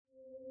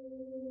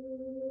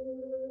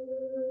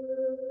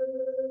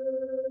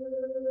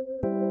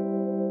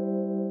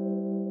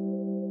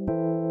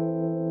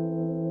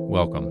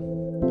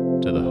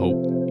Welcome to the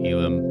Hope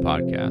Elam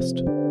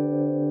Podcast.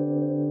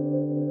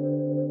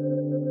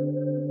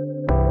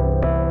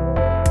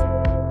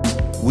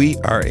 We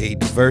are a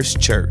diverse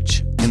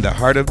church in the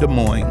heart of Des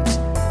Moines,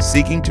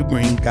 seeking to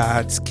bring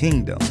God's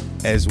kingdom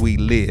as we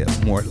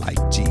live more like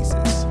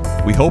Jesus.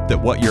 We hope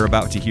that what you're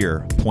about to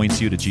hear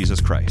points you to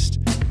Jesus Christ.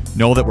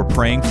 Know that we're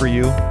praying for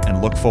you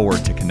and look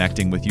forward to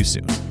connecting with you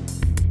soon.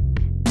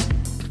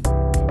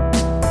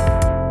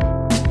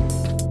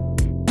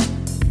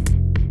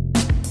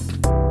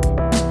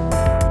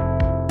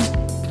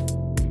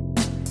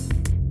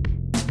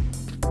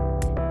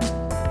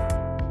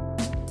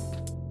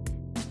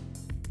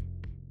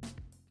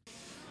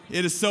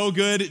 It is so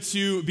good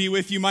to be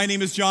with you. My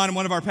name is John. I'm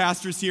one of our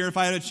pastors here. If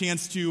I had a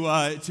chance to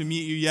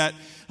meet you yet,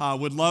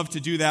 would love to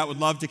do that, would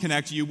love to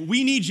connect you.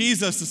 We need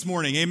Jesus this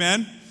morning,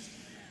 amen?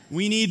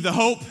 We need the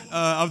hope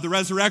of the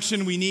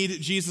resurrection. We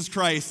need Jesus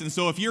Christ. And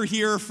so if you're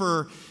here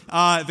for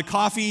the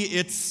coffee,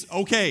 it's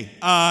okay.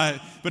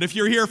 But if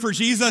you're here for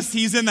Jesus,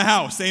 he's in the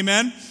house,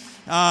 amen?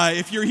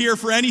 If you're here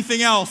for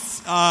anything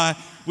else,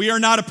 we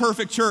are not a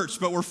perfect church,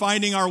 but we're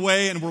finding our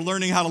way and we're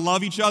learning how to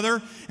love each other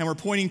and we're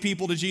pointing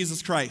people to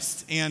Jesus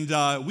Christ.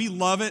 And we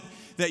love it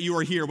that you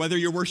are here, whether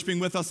you're worshiping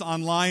with us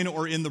online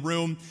or in the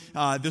room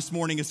this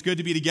morning. It's good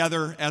to be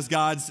together as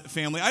God's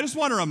family. I just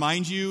want to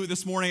remind you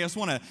this morning, I just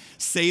want to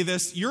say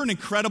this. You're an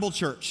incredible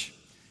church.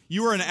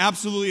 You are an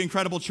absolutely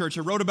incredible church.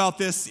 I wrote about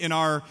this in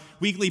our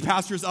weekly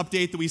pastor's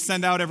update that we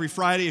send out every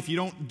Friday. If you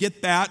don't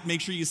get that, make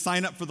sure you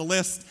sign up for the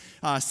list.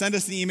 Send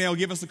us an email,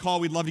 give us a call.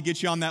 We'd love to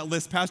get you on that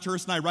list. Pastor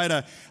Hurst and I write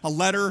a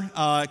letter,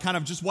 kind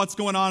of just what's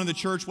going on in the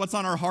church, what's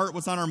on our heart,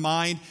 what's on our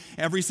mind.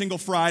 Every single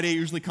Friday, it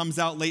usually comes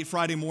out late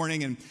Friday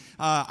morning. And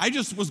I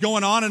just was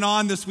going on and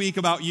on this week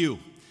about you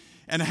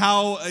and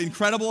how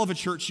incredible of a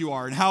church you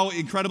are and how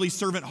incredibly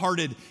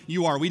servant-hearted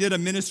you are. We did a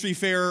ministry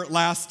fair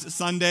last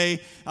Sunday,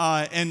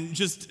 and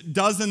just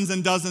dozens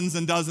and dozens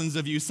and dozens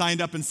of you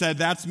signed up and said,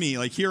 that's me.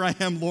 Like, here I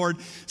am, Lord,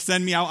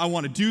 send me out. I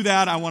want to do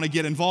that. I want to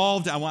get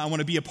involved. I want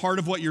to be a part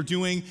of what you're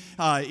doing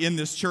in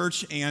this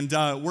church, and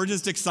we're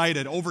just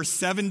excited. Over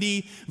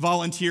 70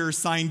 volunteers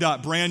signed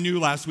up, brand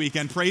new last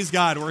weekend. Praise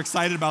God. We're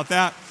excited about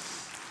that.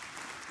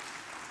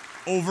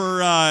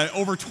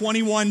 Over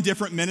 21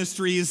 different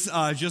ministries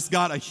just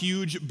got a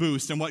huge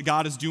boost in what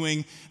God is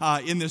doing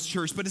in this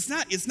church. But it's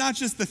not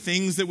just the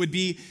things that would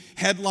be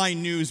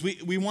headline news.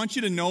 We want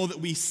you to know that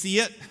we see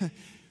it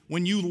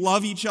when you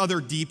love each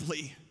other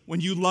deeply, when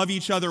you love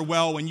each other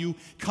well, when you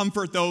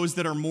comfort those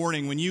that are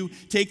mourning, when you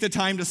take the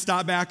time to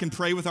stop back and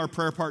pray with our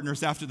prayer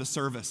partners after the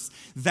service.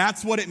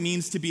 That's what it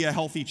means to be a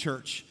healthy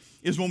church.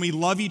 Is when we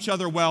love each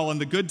other well in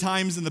the good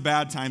times and the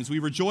bad times. We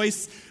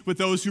rejoice with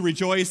those who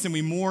rejoice and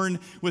we mourn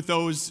with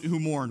those who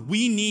mourn.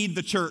 We need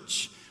the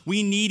church.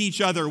 We need each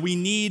other. We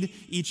need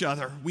each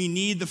other. We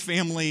need the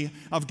family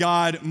of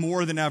God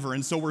more than ever.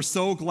 And so we're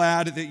so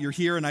glad that you're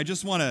here. And I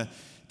just want to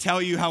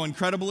tell you how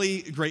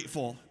incredibly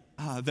grateful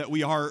that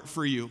we are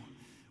for you.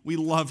 We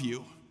love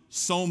you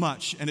so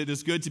much, and it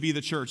is good to be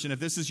the church. And if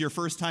this is your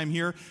first time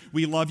here,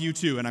 we love you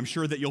too, and I'm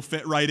sure that you'll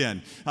fit right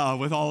in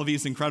with all of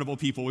these incredible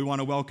people. We want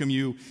to welcome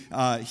you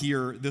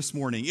here this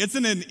morning. It's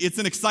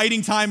an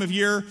exciting time of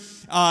year.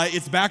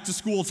 It's back to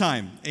school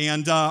time,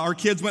 and our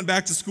kids went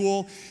back to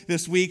school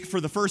this week for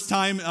the first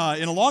time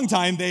in a long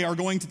time. They are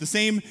going to the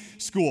same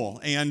school,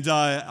 and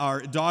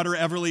our daughter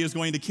Everly is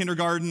going to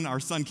kindergarten.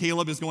 Our son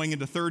Caleb is going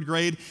into third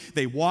grade.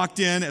 They walked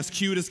in as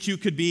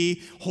cute could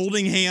be,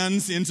 holding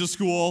hands into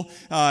school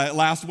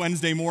last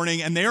Wednesday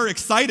morning, and they're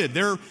excited.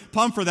 They're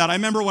pumped for that. I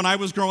remember when I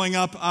was growing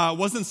up,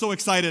 wasn't so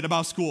excited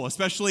about school,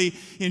 especially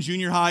in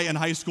junior high and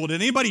high school.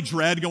 Did anybody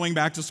dread going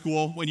back to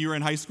school when you were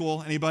in high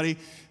school? Anybody?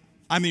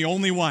 I'm the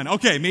only one.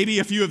 Okay, maybe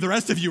a few of the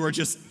rest of you are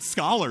just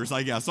scholars,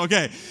 I guess.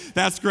 Okay,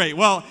 that's great.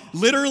 Well,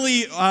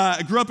 literally,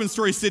 I grew up in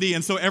Story City,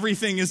 and so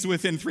everything is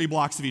within 3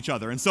 blocks of each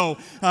other. And so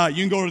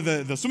you can go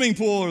to the swimming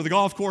pool or the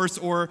golf course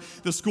or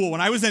the school.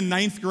 When I was in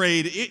 9th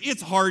grade,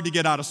 it's hard to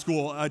get out of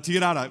school, to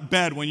get out of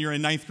bed when you're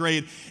in 9th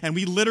grade. And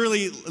we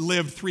literally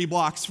lived 3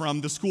 blocks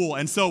from the school.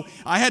 And so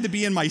I had to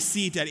be in my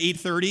seat at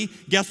 8:30.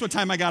 Guess what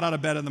time I got out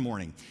of bed in the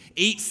morning?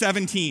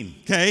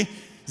 8:17, okay?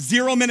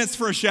 0 minutes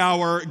for a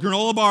shower,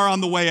 granola bar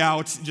on the way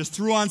out, just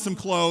threw on some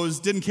clothes,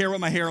 didn't care what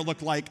my hair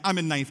looked like. I'm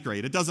in 9th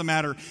grade. It doesn't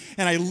matter.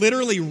 And I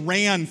literally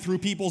ran through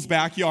people's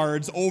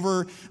backyards,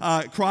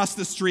 across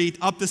the street,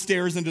 up the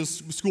stairs into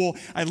school.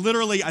 I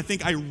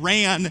think I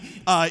ran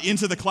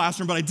into the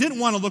classroom, but I didn't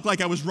want to look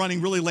like I was running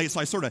really late,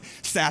 so I sort of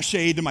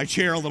sashayed to my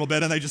chair a little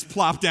bit, and I just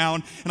plopped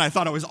down, and I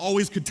thought I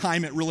always could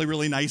time it really,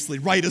 really nicely,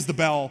 right as the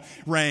bell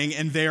rang,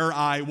 and there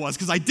I was,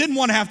 because I didn't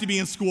want to have to be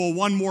in school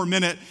one more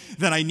minute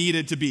than I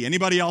needed to be.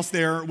 Anybody else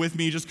there with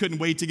me just couldn't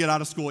wait to get out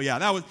of school? Yeah,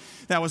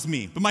 that was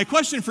me. But my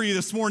question for you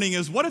this morning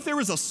is, what if there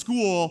was a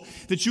school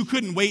that you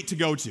couldn't wait to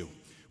go to?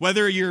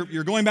 Whether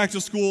you're going back to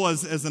school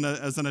as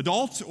an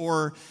adult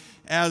or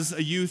as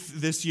a youth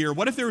this year,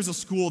 what if there was a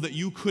school that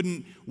you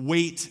couldn't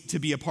wait to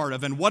be a part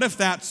of? And what if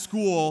that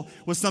school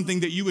was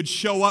something that you would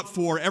show up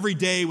for every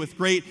day with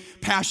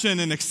great passion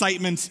and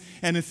excitement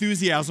and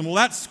enthusiasm? Well,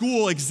 that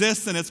school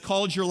exists, and it's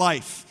called your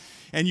life.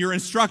 and your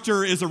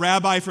instructor is a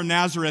rabbi from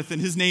Nazareth,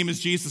 and his name is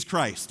Jesus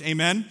Christ.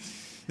 Amen?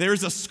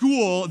 There's a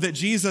school that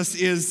Jesus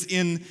is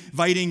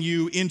inviting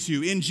you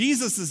into. In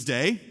Jesus'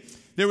 day,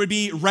 there would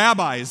be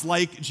rabbis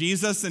like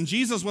Jesus, and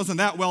Jesus wasn't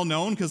that well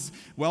known because,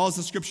 well, as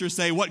the scriptures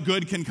say, what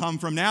good can come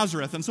from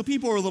Nazareth? And so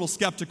people were a little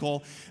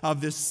skeptical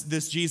of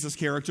this Jesus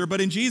character.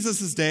 But in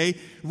Jesus' day,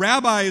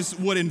 rabbis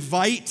would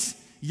invite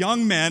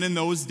young men in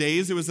those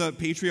days. It was a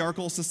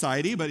patriarchal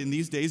society, but in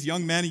these days,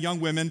 young men and young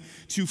women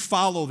to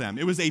follow them.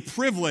 It was a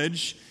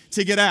privilege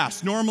to get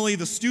asked. Normally,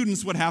 the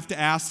students would have to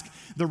ask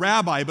the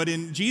rabbi, but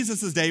in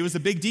Jesus' day, it was a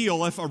big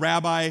deal if a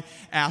rabbi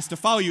asked to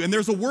follow you. And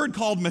there's a word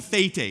called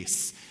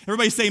mathetes.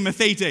 Everybody say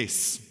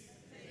mathetes.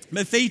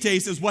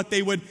 Mathetes is what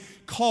they would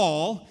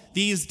call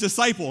these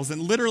disciples.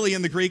 And literally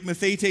in the Greek,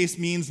 mathetes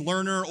means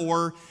learner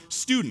or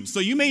student. So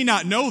you may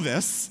not know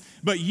this,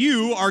 but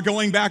you are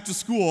going back to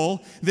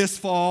school this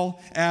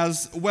fall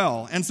as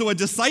well. And so a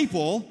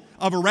disciple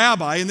of a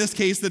rabbi, in this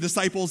case the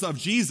disciples of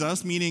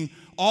Jesus, meaning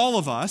all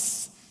of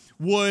us,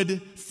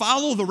 would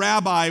follow the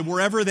rabbi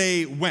wherever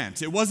they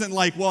went. It wasn't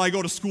like, well, I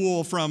go to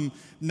school from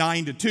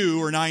 9 to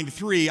 2 or 9 to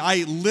 3.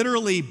 I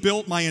literally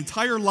built my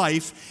entire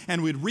life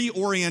and would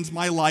reorient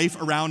my life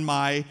around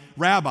my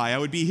rabbi. I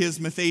would be his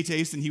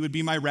mathetes and he would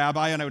be my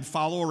rabbi, and I would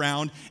follow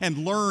around and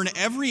learn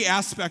every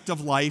aspect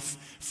of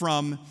life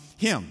from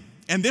him.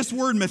 And this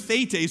word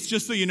mathetes,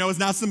 just so you know, is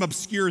not some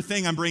obscure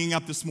thing I'm bringing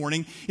up this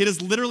morning. It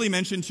is literally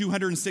mentioned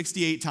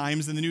 268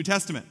 times in the New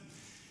Testament.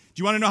 Do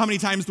you want to know how many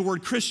times the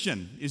word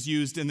Christian is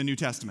used in the New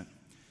Testament?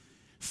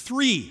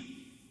 3.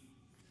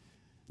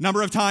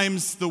 Number of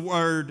times the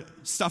word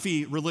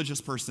stuffy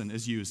religious person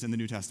is used in the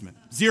New Testament?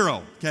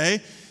 0,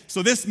 okay?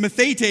 So this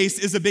mathetes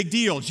is a big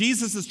deal.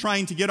 Jesus is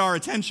trying to get our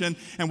attention,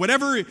 and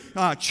whatever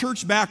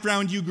church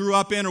background you grew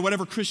up in or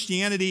whatever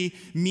Christianity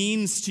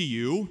means to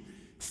you,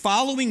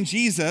 following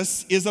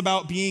Jesus is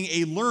about being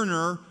a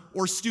learner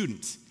or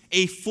student,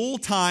 a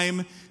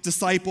full-time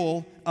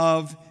disciple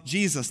of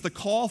Jesus. The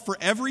call for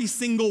every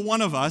single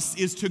one of us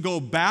is to go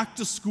back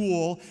to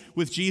school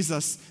with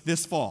Jesus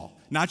this fall.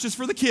 Not just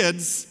for the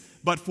kids,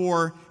 but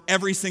for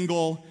every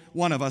single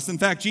one of us. In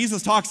fact,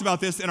 Jesus talks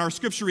about this in our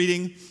scripture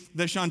reading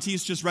that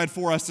Shantice just read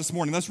for us this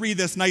morning. Let's read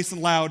this nice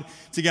and loud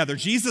together.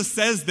 Jesus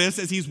says this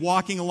as he's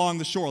walking along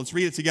the shore. Let's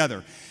read it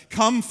together.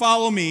 "Come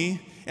follow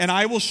me, and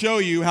I will show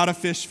you how to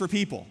fish for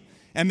people."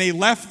 And they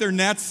left their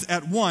nets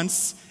at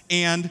once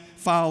and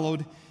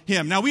followed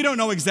him. Now, we don't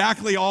know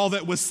exactly all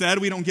that was said.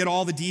 We don't get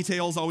all the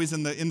details always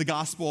in the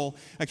gospel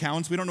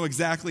accounts. We don't know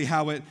exactly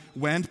how it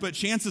went, but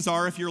chances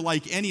are, if you're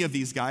like any of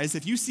these guys,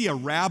 if you see a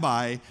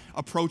rabbi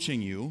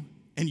approaching you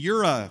and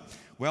you're a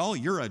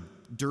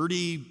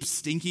dirty,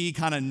 stinky,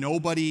 kind of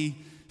nobody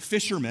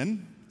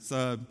fisherman, it's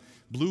a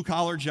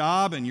blue-collar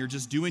job and you're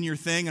just doing your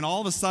thing, and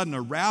all of a sudden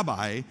a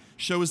rabbi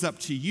shows up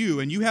to you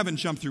and you haven't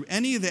jumped through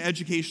any of the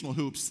educational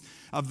hoops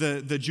of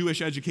the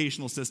Jewish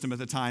educational system at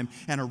the time,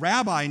 and a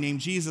rabbi named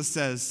Jesus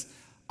says,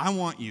 "I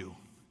want you."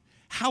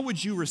 How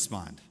would you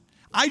respond?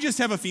 I just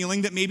have a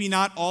feeling that maybe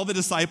not all the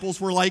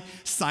disciples were like,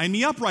 "Sign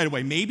me up right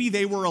away." Maybe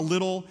they were a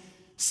little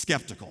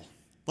skeptical.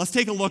 Let's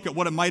take a look at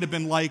what it might have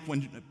been like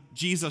when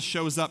Jesus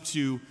shows up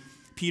to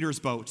Peter's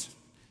boat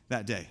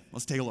that day.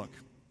 Let's take a look.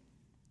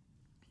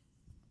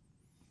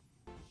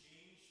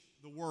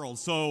 World.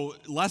 So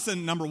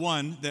lesson number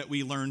 1 that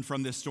we learned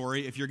from this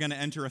story: if you're going to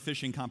enter a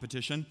fishing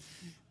competition,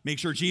 make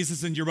sure Jesus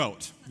is in your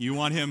boat. You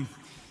want him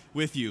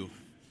with you.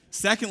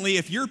 Secondly,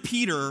 if you're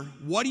Peter,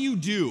 what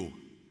do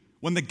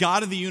when the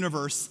God of the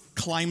universe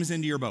climbs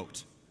into your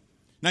boat?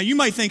 Now you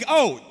might think,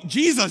 oh,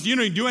 Jesus, you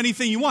can do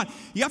anything you want.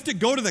 You have to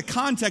go to the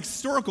context,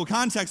 historical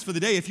context for the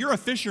day. If you're a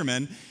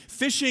fisherman,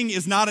 fishing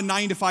is not a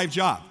 9-to-5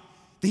 job.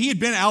 He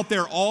had been out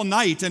there all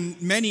night, and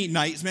many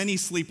nights, many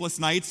sleepless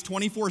nights,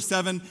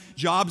 24/7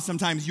 jobs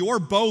sometimes. Your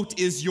boat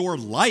is your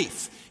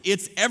life.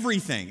 It's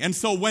everything. And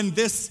so when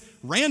this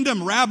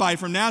random rabbi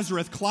from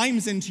Nazareth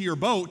climbs into your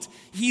boat,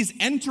 he's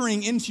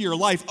entering into your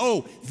life.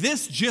 Oh,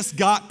 this just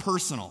got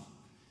personal.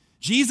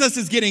 Jesus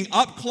is getting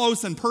up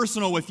close and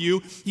personal with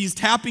you. He's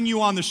tapping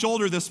you on the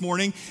shoulder this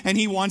morning, and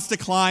he wants to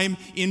climb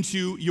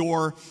into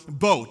your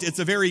boat. It's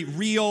a very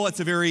real, it's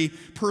a very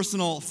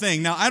personal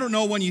thing. Now, I don't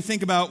know when you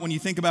think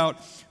about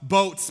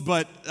boats,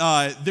 but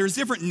there's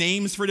different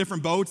names for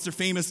different boats. There are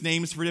famous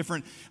names for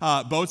different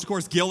boats. Of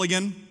course,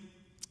 Gilligan's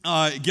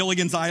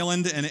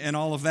Island and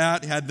all of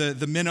that had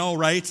the minnow,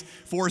 right?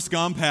 Forrest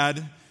Gump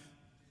had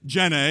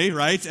Jenny,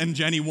 right? And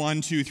Jenny 1,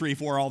 2, 3,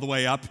 4, all the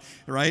way up,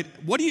 right?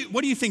 What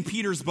do you think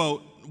Peter's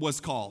boat was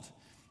called?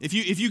 If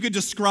you could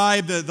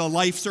describe the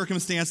life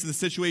circumstance and the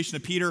situation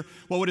of Peter,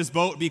 what would his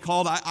boat be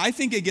called? I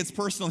think it gets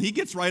personal. He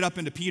gets right up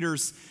into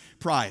Peter's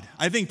pride.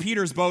 I think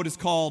Peter's boat is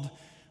called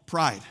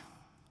pride.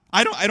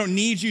 I don't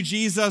need you,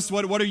 Jesus.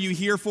 What are you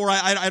here for?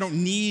 I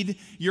don't need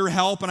your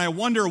help. And I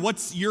wonder,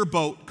 what's your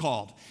boat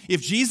called?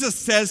 If Jesus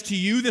says to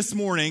you this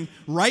morning,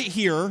 right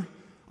here,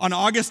 On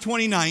August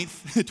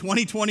 29th,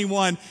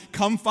 2021,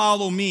 come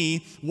follow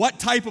me. What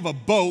type of a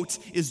boat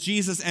is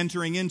Jesus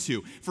entering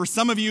into? For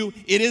some of you,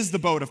 it is the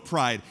boat of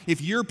pride.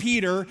 If you're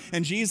Peter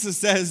and Jesus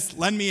says,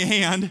 lend me a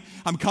hand,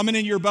 I'm coming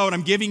in your boat,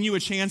 I'm giving you a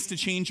chance to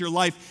change your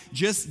life,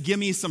 just give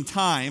me some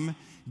time.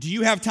 Do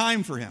you have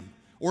time for him?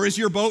 Or is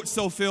your boat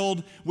so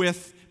filled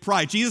with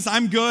pride? Jesus,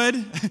 I'm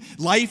good.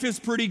 Life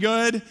is pretty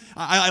good.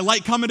 I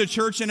like coming to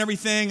church and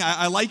everything.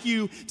 I like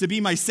you to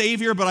be my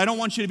Savior, but I don't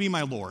want you to be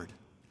my Lord.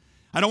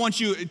 I don't want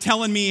you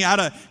telling me how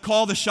to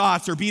call the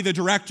shots or be the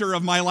director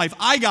of my life.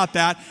 I got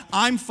that.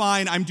 I'm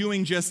fine. I'm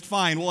doing just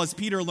fine. Well, as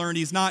Peter learned,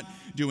 he's not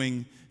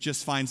doing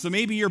just fine. So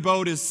maybe your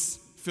boat is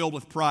filled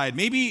with pride.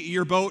 Maybe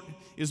your boat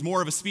is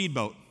more of a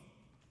speedboat.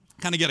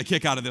 Kind of get a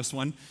kick out of this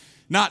one.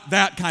 Not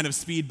that kind of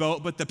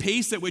speedboat, but the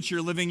pace at which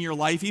you're living your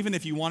life, even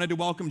if you wanted to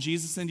welcome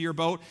Jesus into your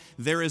boat,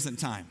 there isn't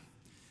time.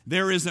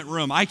 There isn't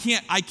room. I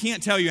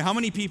can't tell you how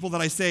many people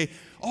that I say,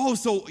 oh,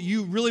 so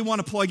you really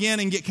want to plug in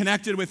and get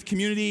connected with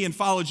community and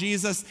follow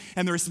Jesus?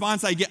 And the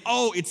response I get,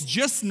 oh, it's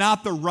just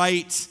not the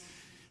right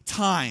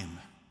time.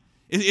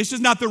 It's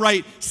just not the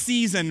right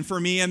season for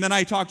me. And then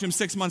I talk to him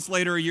 6 months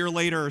later, a year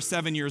later, or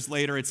 7 years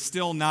later. It's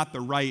still not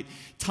the right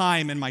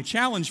time. And my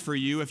challenge for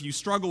you, if you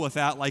struggle with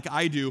that like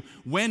I do,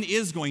 when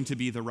is going to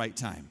be the right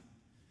time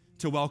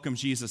to welcome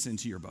Jesus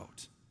into your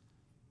boat?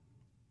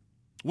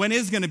 When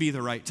is going to be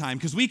the right time?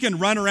 Because we can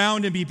run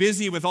around and be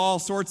busy with all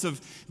sorts of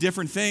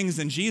different things,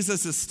 and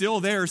Jesus is still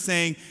there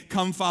saying,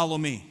 come follow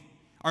me.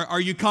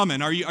 Are you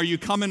coming? Are you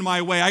coming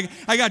my way?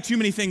 I got too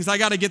many things. I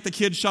got to get the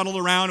kids shuttled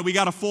around. We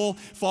got a full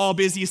fall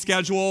busy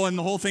schedule and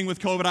the whole thing with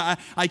COVID.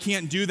 I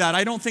can't do that.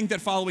 I don't think that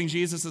following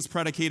Jesus is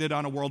predicated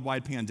on a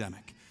worldwide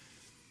pandemic.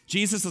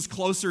 Jesus is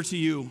closer to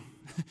you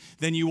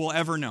than you will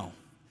ever know.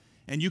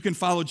 And you can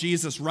follow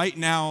Jesus right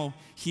now,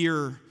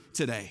 here,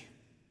 today.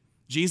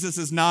 Jesus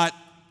is not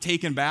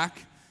taken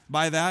back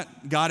by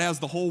that. God has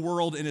the whole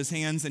world in his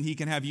hands, and he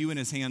can have you in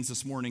his hands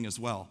this morning as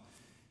well.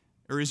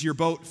 Or is your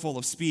boat full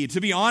of speed? To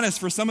be honest,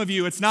 for some of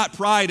you, it's not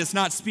pride, it's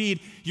not speed.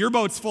 Your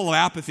boat's full of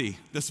apathy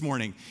this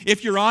morning.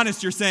 If you're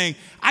honest, you're saying,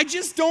 I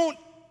just don't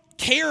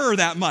care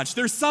that much.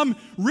 There's some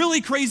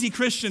really crazy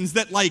Christians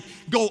that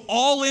go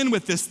all in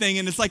with this thing,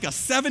 and it's like a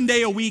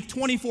 7-day-a-week,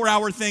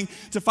 24-hour thing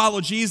to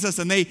follow Jesus,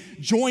 and they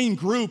join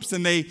groups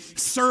and they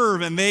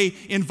serve and they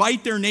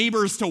invite their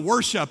neighbors to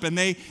worship and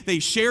they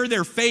share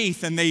their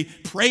faith and they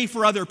pray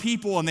for other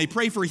people and they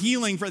pray for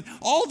healing for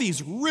all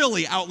these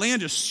really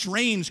outlandish,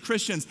 strange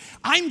Christians.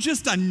 I'm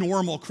just a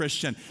normal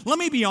Christian. Let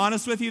me be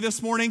honest with you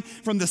this morning.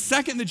 From the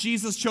second that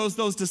Jesus chose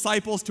those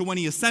disciples to when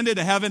he ascended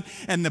to heaven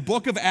and the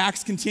book of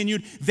Acts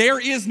continued, there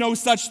is no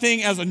such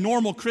thing as a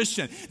normal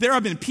Christian. There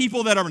have been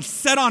people that are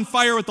set on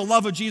fire with the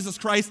love of Jesus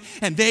Christ,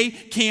 and they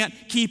can't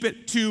keep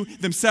it to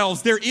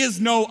themselves. There is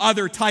no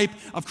other type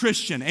of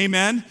Christian.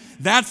 Amen?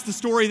 That's the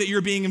story that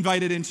you're being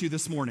invited into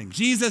this morning.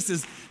 Jesus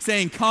is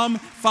saying, come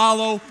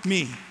follow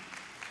me.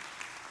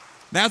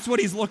 That's what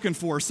he's looking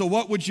for. So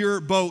what would your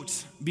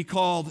boat be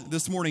called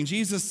this morning?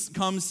 Jesus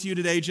comes to you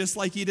today just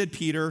like he did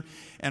Peter,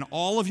 and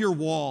all of your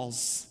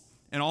walls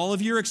and all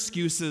of your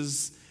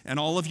excuses and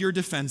all of your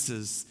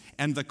defenses,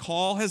 and the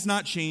call has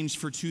not changed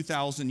for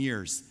 2,000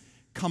 years.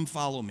 Come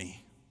follow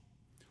me.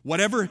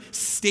 Whatever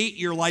state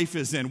your life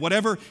is in,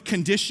 whatever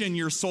condition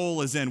your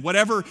soul is in,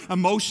 whatever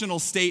emotional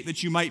state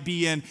that you might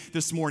be in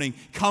this morning,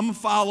 come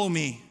follow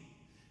me.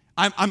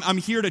 I'm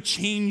here to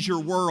change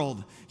your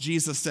world,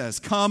 Jesus says.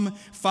 Come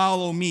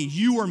follow me.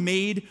 You are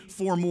made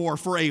for more,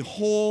 for a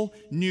whole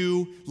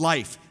new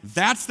life.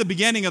 That's the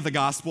beginning of the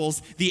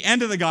Gospels. The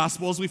end of the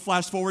Gospels, we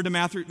flash forward to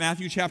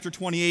Matthew chapter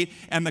 28,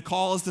 and the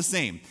call is the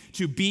same,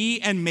 to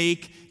be and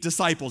make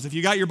disciples. If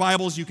you got your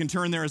Bibles, you can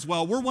turn there as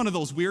well. We're one of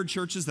those weird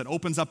churches that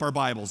opens up our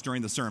Bibles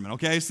during the sermon,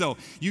 okay? So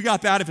you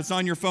got that. If it's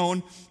on your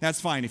phone,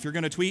 that's fine. If you're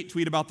going to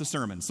tweet about the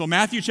sermon. So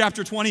Matthew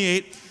chapter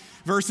 28,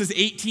 verses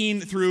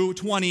 18 through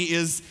 20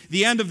 is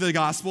the end of the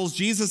Gospels.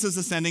 Jesus is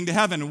ascending to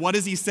heaven. What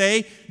does he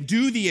say?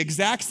 Do the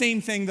exact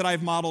same thing that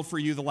I've modeled for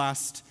you the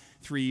last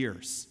 3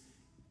 years.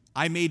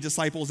 I made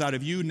disciples out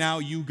of you. Now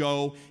you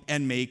go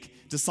and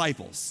make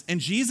disciples. And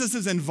Jesus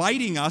is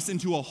inviting us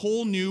into a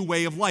whole new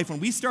way of life.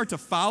 When we start to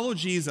follow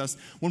Jesus,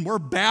 when we're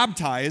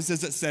baptized,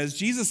 as it says,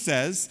 Jesus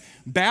says,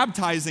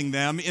 baptizing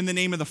them in the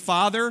name of the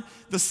Father,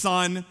 the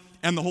Son,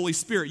 and the Holy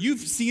Spirit. You've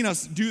seen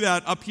us do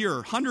that up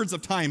here hundreds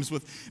of times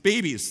with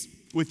babies,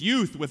 with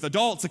youth, with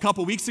adults. A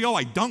couple weeks ago,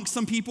 I dunked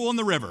some people in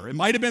the river. It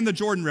might have been the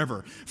Jordan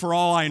River, for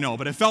all I know,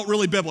 but it felt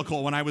really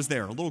biblical when I was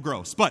there. A little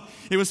gross, but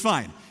it was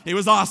fine. It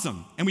was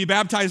awesome. And we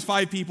baptized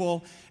 5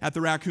 people at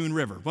the Raccoon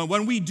River. But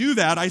when we do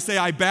that, I say,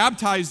 I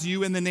baptize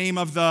you in the name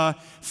of the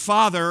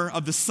Father,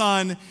 of the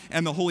Son,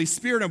 and the Holy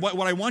Spirit. And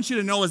what I want you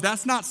to know is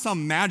that's not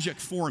some magic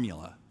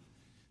formula.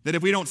 That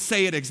if we don't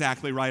say it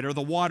exactly right, or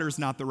the water's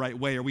not the right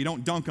way, or we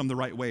don't dunk them the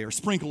right way, or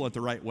sprinkle it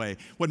the right way,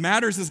 what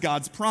matters is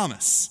God's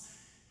promise.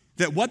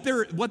 That what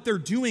they're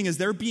doing is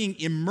they're being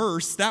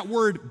immersed. That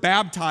word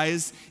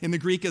baptize in the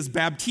Greek is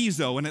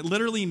baptizo, and it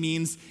literally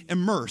means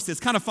immersed. It's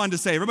kind of fun to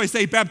say. Everybody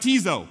say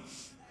baptizo.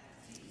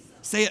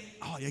 Say it.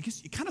 Oh, I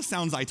guess it kind of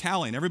sounds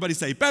Italian. Everybody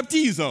say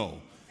baptizo.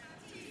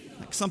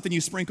 Like something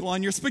you sprinkle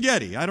on your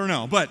spaghetti. I don't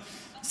know, but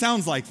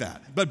sounds like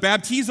that. But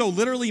baptizo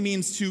literally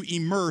means to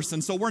immerse.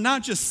 And so we're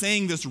not just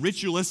saying this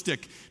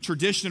ritualistic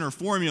tradition or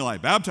formula. I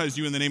baptize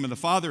you in the name of the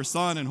Father,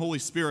 Son, and Holy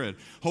Spirit.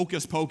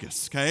 Hocus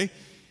pocus, okay?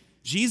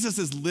 Jesus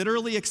is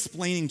literally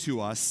explaining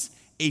to us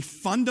a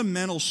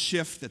fundamental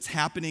shift that's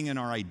happening in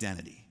our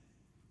identity.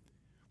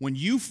 When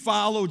you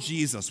follow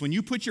Jesus, when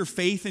you put your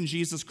faith in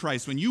Jesus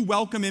Christ, when you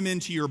welcome him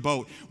into your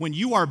boat, when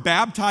you are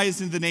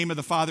baptized in the name of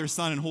the Father,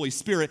 Son, and Holy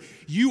Spirit,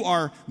 you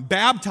are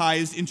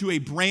baptized into a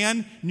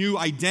brand new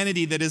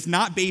identity that is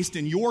not based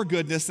in your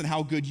goodness and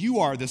how good you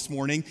are this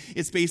morning.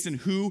 It's based in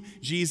who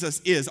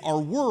Jesus is. Our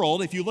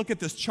world, if you look at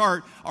this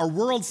chart, our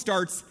world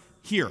starts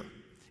here.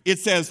 It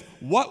says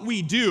what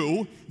we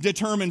do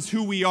determines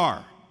who we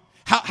are.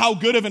 How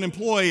good of an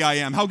employee I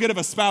am, how good of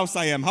a spouse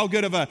I am, how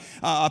good of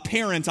a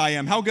parent I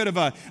am, how good of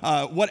a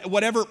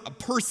whatever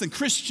person,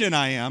 Christian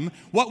I am.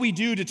 What we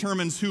do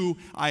determines who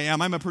I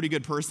am. I'm a pretty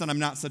good person. I'm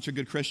not such a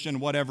good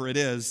Christian, whatever it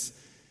is.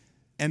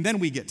 And then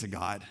we get to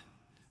God.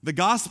 The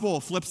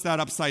gospel flips that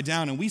upside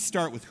down, and we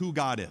start with who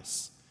God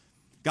is.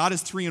 God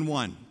is 3 in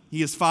 1.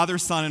 He is Father,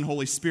 Son, and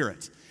Holy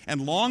Spirit.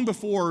 And long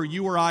before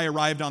you or I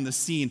arrived on the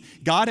scene,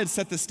 God had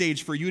set the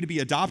stage for you to be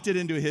adopted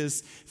into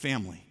his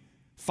family.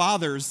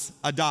 Fathers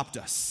adopt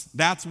us.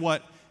 That's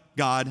what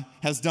God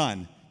has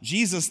done.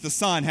 Jesus, the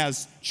Son,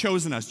 has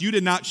chosen us. You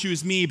did not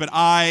choose me, but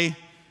I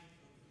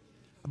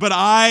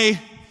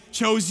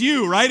chose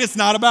you, right? It's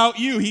not about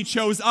you. He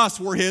chose us.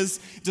 We're his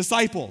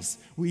disciples.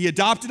 He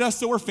adopted us,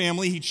 so we're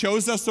family. He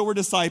chose us, so we're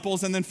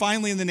disciples. And then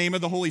finally, in the name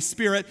of the Holy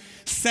Spirit,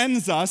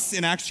 sends us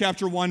in Acts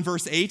chapter 1,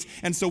 verse 8.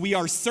 And so we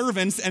are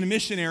servants and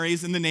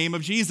missionaries in the name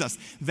of Jesus.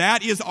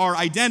 That is our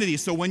identity.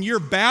 So when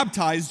you're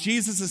baptized,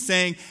 Jesus is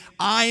saying,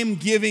 I'm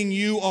giving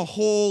you a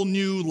whole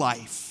new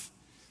life.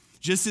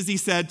 Just as he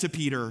said to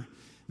Peter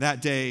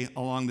that day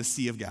along the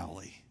Sea of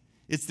Galilee.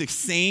 It's the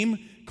same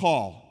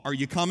call. Are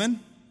you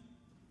coming?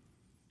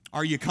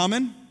 Are you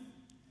coming?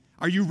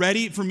 Are you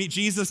ready for me,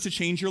 Jesus, to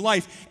change your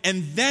life?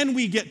 And then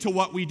we get to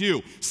what we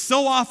do.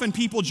 So often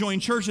people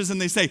join churches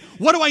and they say,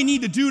 what do I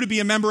need to do to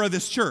be a member of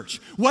this church?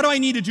 What do I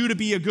need to do to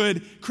be a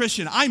good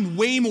Christian? I'm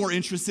way more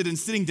interested in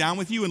sitting down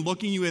with you and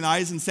looking you in the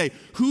eyes and say,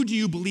 who do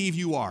you believe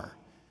you are?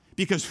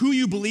 Because who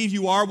you believe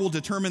you are will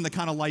determine the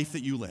kind of life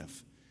that you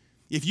live.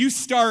 If you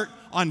start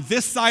on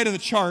this side of the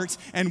chart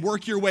and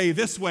work your way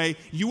this way,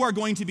 you are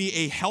going to be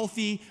a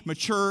healthy,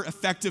 mature,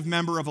 effective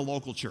member of a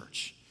local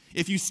church.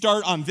 If you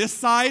start on this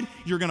side,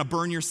 you're going to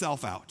burn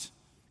yourself out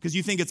because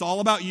you think it's all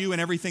about you and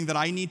everything that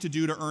I need to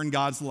do to earn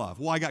God's love.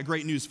 Well, I got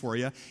great news for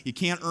you. You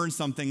can't earn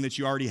something that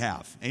you already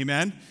have.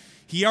 Amen?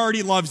 He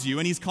already loves you,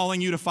 and he's calling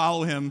you to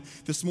follow him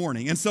this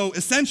morning. And so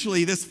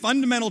essentially, this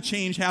fundamental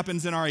change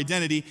happens in our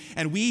identity,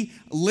 and we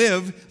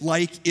live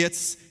like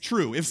it's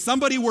true. If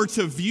somebody were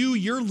to view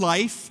your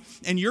life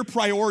and your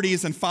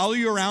priorities and follow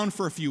you around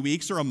for a few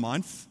weeks or a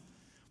month,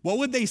 what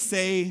would they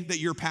say that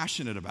you're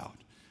passionate about?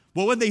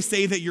 What would they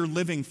say that you're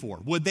living for?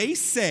 Would they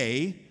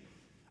say,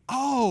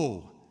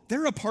 oh,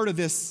 they're a part of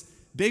this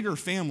bigger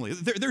family.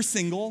 They're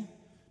single.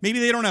 Maybe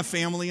they don't have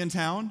family in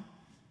town.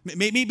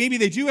 Maybe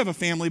they do have a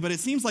family, but it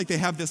seems like they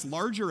have this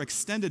larger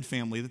extended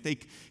family that they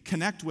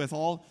connect with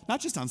all, not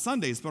just on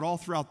Sundays, but all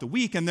throughout the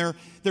week. And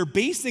they're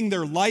basing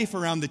their life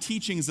around the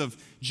teachings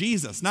of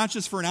Jesus, not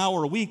just for an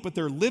hour a week, but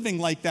they're living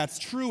like that's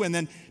true. And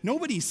then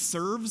nobody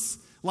serves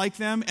like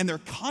them, and they're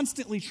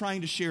constantly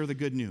trying to share the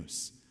good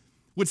news.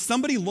 Would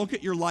somebody look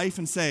at your life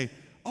and say,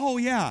 oh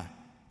yeah,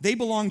 they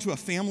belong to a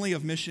family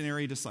of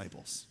missionary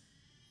disciples?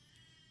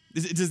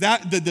 Is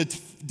that the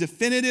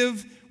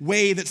definitive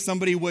way that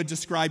somebody would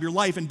describe your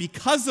life? And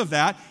because of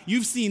that,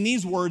 you've seen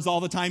these words all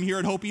the time here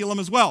at Hope Elam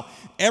as well.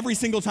 Every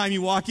single time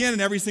you walk in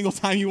and every single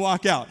time you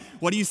walk out.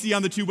 What do you see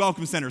on the 2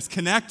 welcome centers?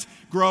 Connect,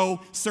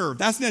 grow, serve.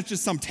 That's not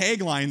just some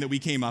tagline that we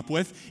came up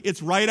with.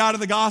 It's right out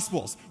of the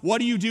Gospels. What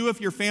do you do if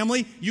you're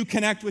family? You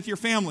connect with your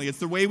family. It's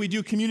the way we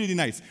do community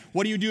nights.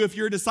 What do you do if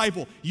you're a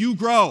disciple? You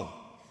grow.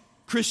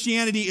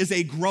 Christianity is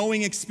a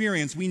growing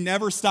experience. We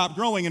never stop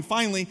growing. And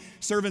finally,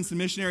 servants and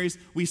missionaries,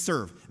 we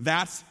serve.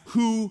 That's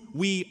who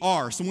we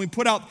are. So when we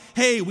put out,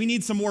 hey, we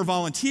need some more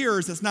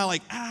volunteers, it's not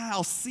like,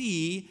 I'll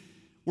see.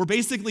 We're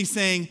basically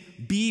saying,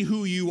 be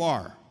who you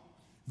are.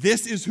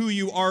 This is who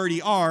you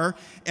already are,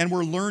 and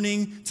we're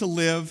learning to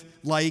live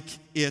like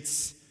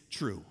it's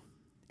true.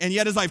 And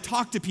yet, as I've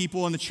talked to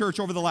people in the church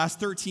over the last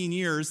 13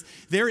 years,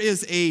 there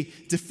is a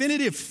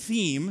definitive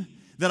theme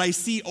that I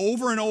see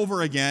over and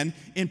over again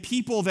in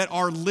people that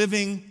are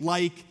living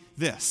like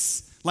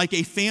this. Like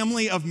a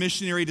family of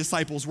missionary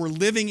disciples. We're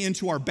living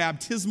into our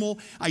baptismal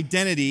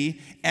identity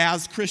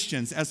as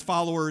Christians, as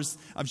followers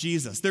of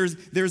Jesus. There's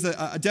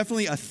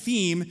definitely a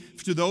theme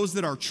to those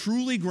that are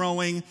truly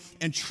growing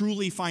and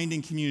truly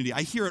finding community.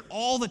 I hear it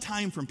all the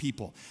time from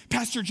people.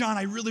 Pastor John,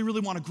 I really,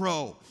 really want to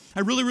grow.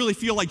 I really, really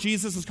feel like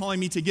Jesus is calling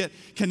me to get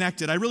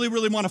connected. I really,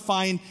 really want to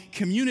find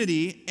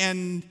community,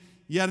 and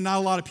yet not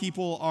a lot of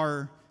people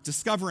are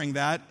discovering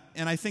that,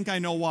 and I think I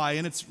know why,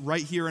 and it's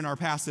right here in our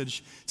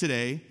passage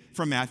today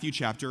from Matthew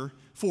chapter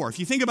 4. If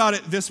you think about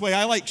it this way,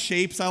 I like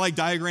shapes, I like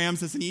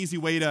diagrams, it's an easy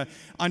way to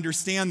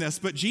understand this,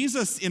 but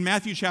Jesus in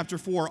Matthew chapter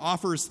 4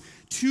 offers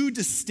two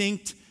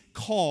distinct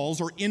calls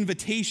or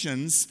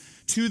invitations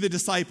to the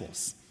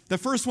disciples. The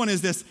first one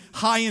is this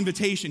high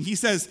invitation. He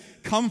says,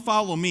 "Come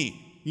follow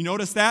me." You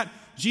notice that?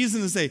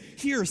 Jesus is saying,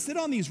 "Here, sit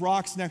on these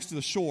rocks next to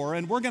the shore,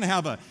 and we're going to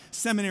have a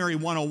seminary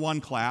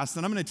 101 class,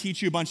 and I'm going to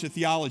teach you a bunch of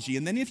theology,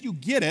 and then if you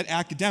get it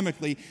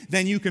academically,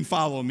 then you can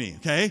follow me,"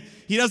 okay?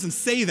 He doesn't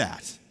say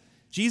that.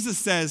 Jesus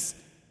says,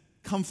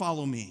 "Come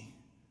follow me.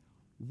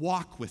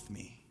 Walk with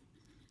me.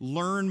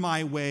 Learn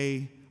my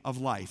way of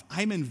life."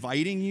 I'm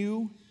inviting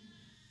you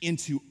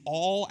into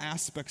all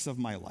aspects of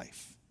my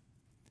life.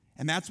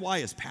 And that's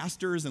why as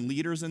pastors and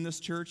leaders in this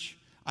church,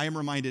 I am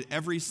reminded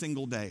every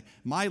single day,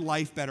 my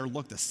life better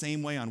look the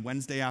same way on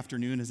Wednesday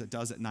afternoon as it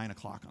does at 9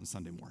 o'clock on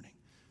Sunday morning.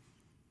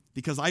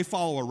 Because I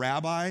follow a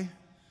rabbi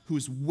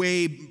who's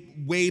way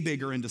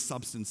bigger into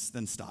substance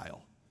than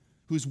style,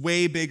 who's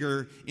way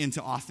bigger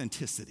into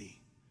authenticity.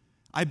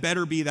 I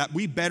better be that.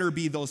 We better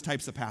be those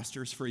types of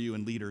pastors for you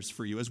and leaders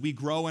for you. As we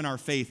grow in our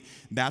faith,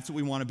 that's what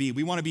we want to be.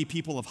 We want to be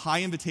people of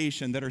high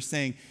invitation that are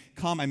saying,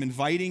 "Come, I'm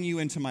inviting you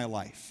into my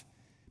life."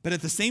 But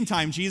at the same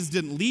time, Jesus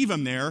didn't leave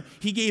him there.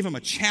 He gave him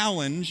a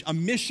challenge, a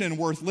mission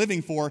worth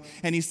living for,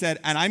 and he said,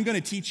 "And I'm going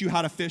to teach you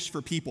how to fish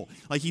for people."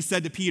 Like he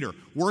said to Peter,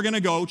 we're going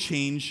to go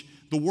change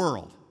the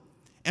world.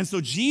 And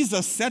so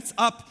Jesus sets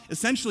up,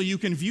 essentially you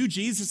can view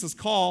Jesus'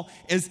 call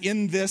as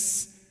in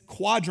this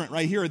quadrant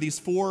right here, these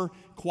 4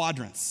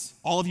 quadrants.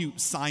 All of you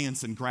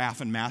science and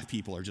graph and math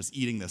people are just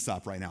eating this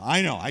up right now.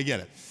 I know, I get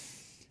it.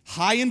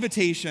 High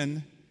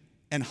invitation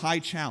and high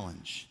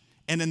challenge.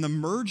 And in the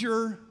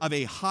merger of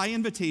a high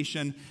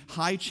invitation,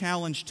 high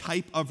challenge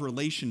type of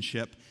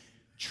relationship,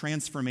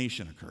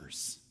 transformation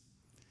occurs.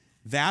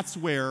 That's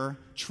where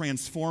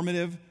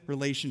transformative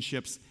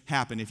relationships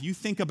happen. If you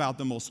think about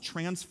the most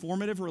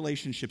transformative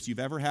relationships you've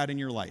ever had in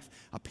your life,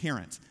 a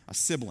parent, a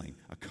sibling,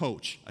 a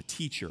coach, a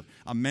teacher,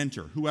 a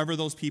mentor, whoever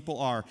those people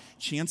are,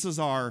 chances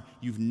are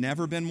you've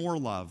never been more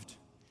loved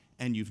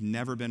and you've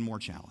never been more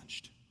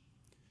challenged.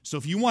 So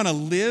if you want to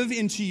live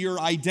into your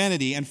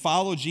identity and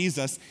follow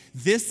Jesus,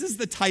 this is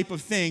the type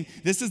of thing,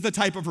 this is the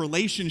type of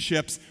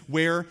relationships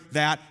where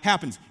that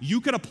happens.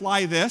 You could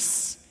apply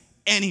this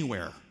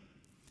anywhere.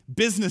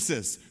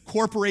 Businesses,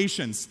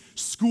 corporations,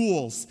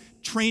 schools,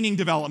 training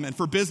development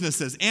for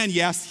businesses, and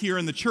yes, here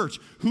in the church.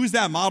 Who's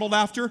that modeled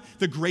after?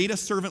 The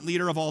greatest servant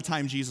leader of all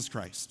time, Jesus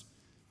Christ.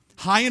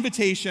 High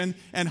invitation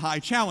and high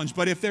challenge.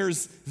 But if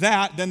there's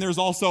that, then there's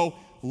also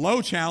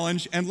low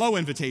challenge and low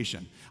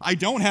invitation. I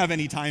don't have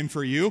any time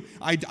for you.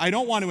 I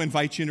don't want to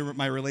invite you into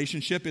my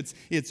relationship.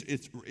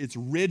 It's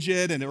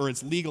rigid or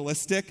it's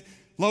legalistic.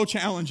 Low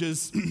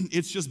challenges,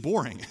 it's just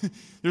boring.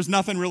 There's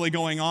nothing really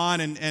going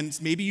on, and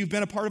maybe you've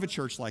been a part of a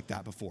church like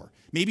that before.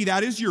 Maybe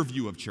that is your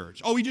view of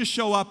church. Oh, we just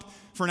show up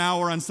for an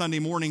hour on Sunday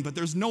morning, but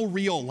there's no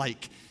real,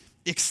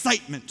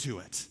 excitement to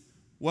it.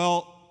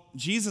 Well,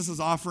 Jesus is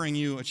offering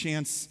you a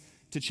chance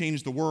to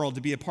change the world,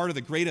 to be a part of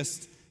the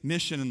greatest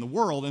mission in the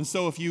world. And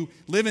so if you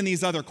live in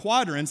these other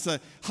quadrants,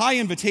 high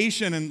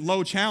invitation and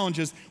low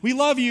challenges, we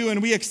love you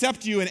and we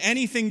accept you and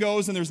anything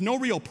goes and there's no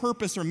real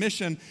purpose or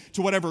mission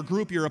to whatever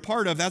group you're a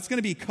part of, that's going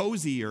to be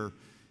cozy or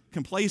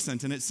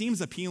complacent. And it seems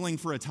appealing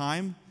for a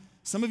time.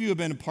 Some of you have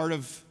been a part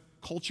of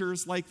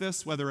cultures like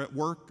this, whether at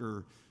work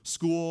or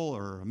school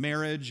or a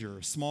marriage or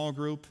a small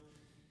group.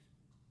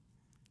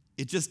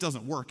 It just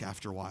doesn't work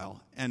after a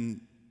while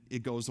and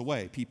it goes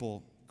away.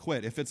 People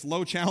quit. If it's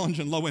low challenge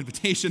and low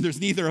invitation, there's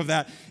neither of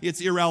that.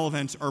 It's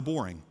irrelevant or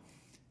boring.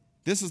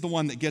 This is the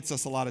one that gets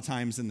us a lot of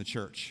times in the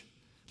church.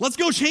 Let's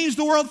go change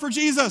the world for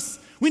Jesus.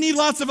 We need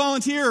lots of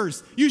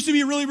volunteers. You should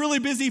be really, really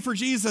busy for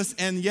Jesus,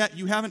 and yet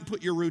you haven't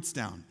put your roots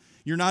down.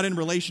 You're not in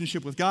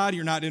relationship with God.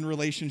 You're not in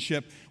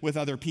relationship with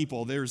other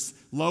people. There's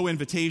low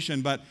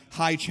invitation, but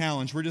high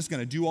challenge. We're just going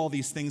to do all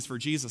these things for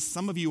Jesus.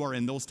 Some of you are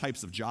in those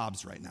types of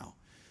jobs right now.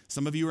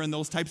 Some of you are in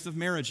those types of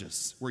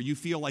marriages where you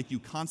feel like you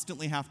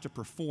constantly have to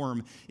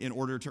perform in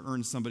order to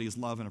earn somebody's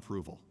love and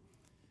approval.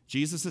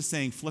 Jesus is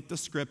saying, flip the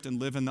script and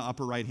live in the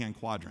upper right-hand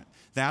quadrant.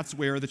 That's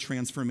where the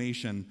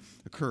transformation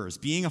occurs.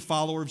 Being a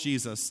follower of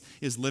Jesus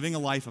is living a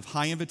life of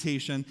high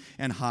invitation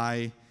and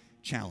high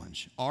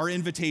challenge. Our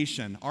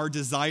invitation, our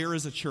desire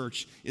as a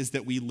church is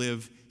that we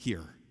live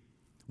here.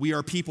 We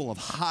are people of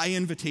high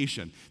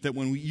invitation, that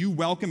when you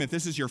welcome, if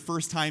this is your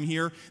first time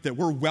here, that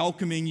we're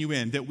welcoming you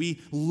in, that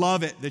we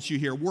love it that you're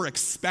here. We're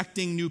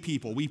expecting new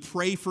people. We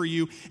pray for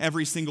you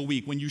every single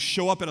week. When you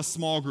show up at a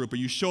small group or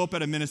you show up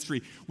at a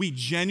ministry, we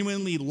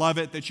genuinely love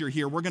it that you're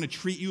here. We're going to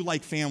treat you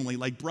like family,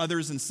 like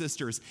brothers and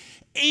sisters.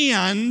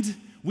 And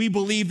we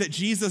believe that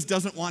Jesus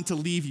doesn't want to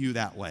leave you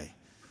that way.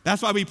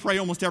 That's why we pray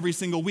almost every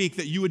single week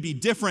that you would be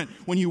different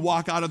when you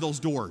walk out of those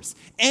doors.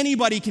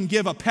 Anybody can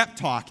give a pep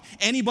talk.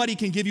 Anybody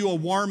can give you a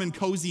warm and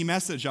cozy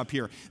message up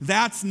here.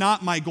 That's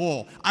not my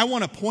goal. I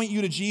want to point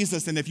you to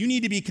Jesus, and if you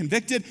need to be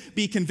convicted,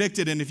 be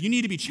convicted. And if you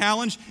need to be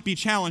challenged,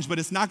 but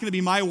it's not going to be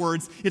my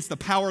words. It's the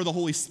power of the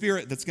Holy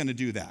Spirit that's going to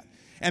do that.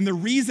 And the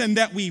reason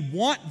that we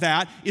want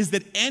that is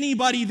that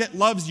anybody that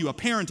loves you, a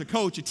parent, a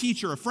coach, a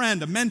teacher, a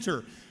friend, a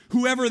mentor,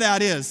 whoever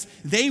that is,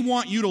 they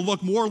want you to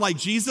look more like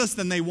Jesus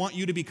than they want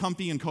you to be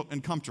comfy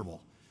and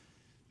comfortable.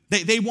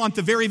 They want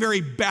the very,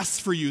 very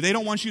best for you. They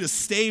don't want you to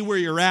stay where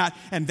you're at,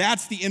 and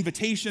that's the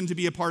invitation to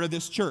be a part of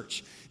this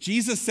church.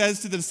 Jesus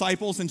says to the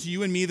disciples and to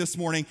you and me this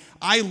morning,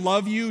 I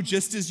love you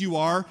just as you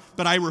are,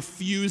 but I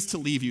refuse to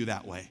leave you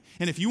that way.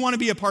 And if you want to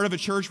be a part of a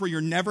church where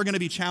you're never going to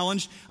be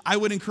challenged, I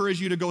would encourage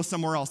you to go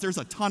somewhere else. There's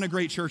a ton of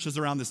great churches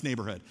around this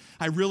neighborhood.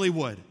 I really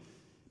would.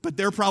 But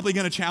they're probably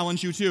going to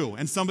challenge you too,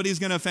 and somebody's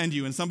going to offend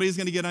you, and somebody's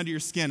going to get under your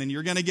skin, and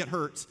you're going to get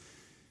hurt.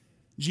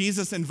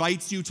 Jesus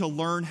invites you to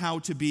learn how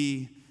to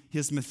be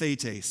his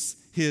methetes,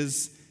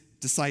 his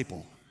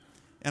disciple.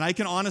 And I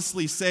can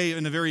honestly say,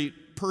 in a very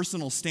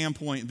personal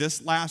standpoint,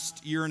 this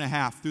last year and a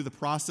half, through the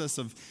process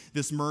of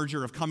this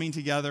merger of coming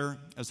together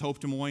as Hope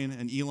Des Moines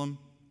and Elam,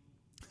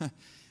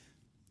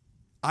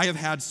 I have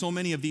had so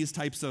many of these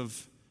types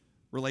of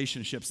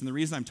relationships. And the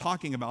reason I'm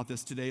talking about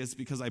this today is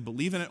because I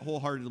believe in it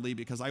wholeheartedly,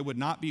 because I would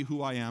not be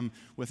who I am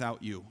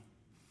without you.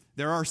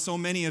 There are so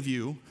many of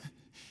you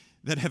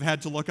that have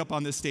had to look up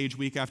on this stage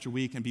week after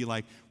week and be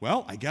like,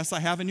 well, I guess I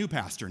have a new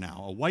pastor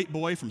now, a white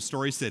boy from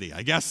Story City.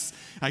 I guess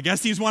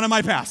he's one of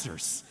my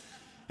pastors.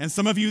 And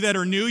some of you that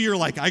are new, you're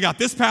like, I got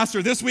this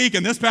pastor this week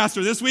and this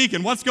pastor this week,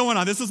 and what's going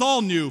on? This is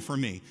all new for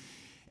me.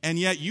 And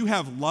yet you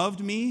have loved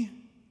me,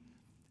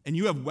 and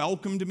you have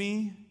welcomed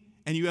me,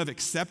 and you have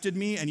accepted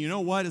me, and you know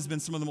what has been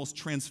some of the most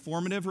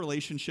transformative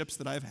relationships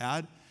that I've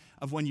had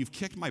of when you've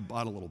kicked my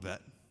butt a little bit.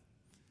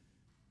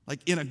 Like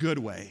in a good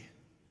way.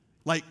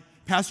 Like,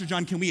 Pastor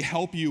John, can we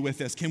help you with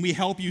this? Can we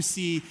help you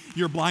see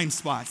your blind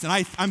spots? And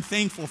I'm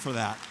thankful for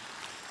that.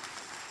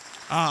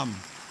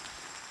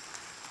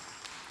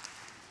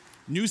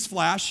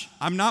 Newsflash,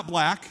 I'm not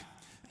black.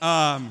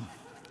 I'm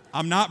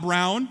not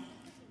brown.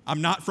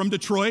 I'm not from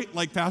Detroit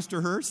like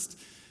Pastor Hurst.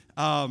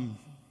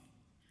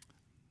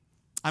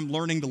 I'm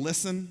learning to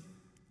listen.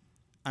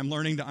 I'm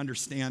learning to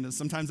understand, and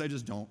sometimes I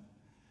just don't.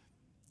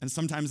 And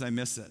sometimes I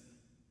miss it.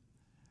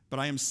 But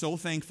I am so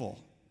thankful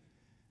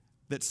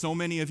that so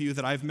many of you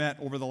that I've met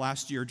over the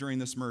last year during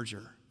this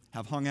merger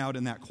have hung out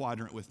in that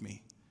quadrant with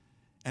me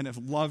and have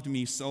loved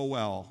me so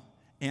well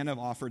and have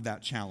offered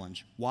that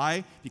challenge.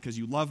 Why? Because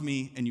you love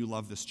me and you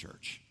love this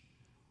church.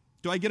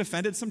 Do I get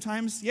offended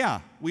sometimes?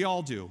 Yeah, we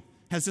all do.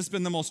 Has this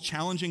been the most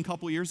challenging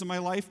couple years of my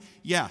life?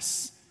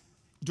 Yes.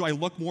 Do I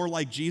look more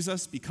like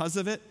Jesus because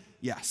of it?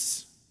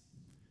 Yes.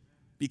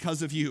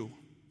 Because of you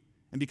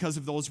and because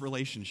of those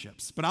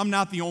relationships. But I'm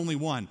not the only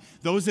one.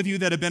 Those of you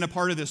that have been a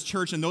part of this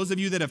church and those of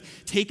you that have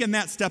taken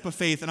that step of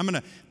faith, and I'm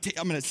going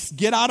to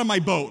get out of my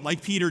boat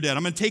like Peter did.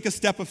 I'm going to take a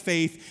step of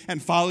faith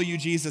and follow you,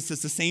 Jesus.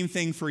 It's the same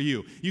thing for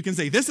you. You can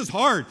say, this is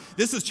hard.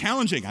 This is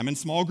challenging. I'm in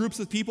small groups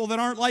with people that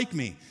aren't like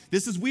me.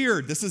 This is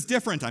weird. This is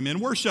different. I'm in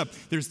worship.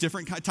 There's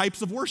different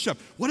types of worship.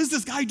 What is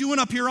this guy doing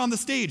up here on the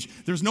stage?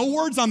 There's no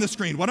words on the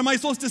screen. What am I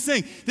supposed to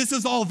sing? This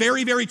is all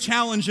very, very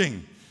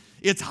challenging.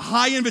 It's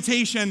high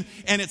invitation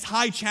and it's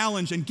high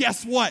challenge. And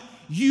guess what?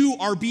 You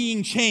are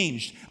being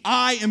changed.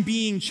 I am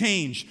being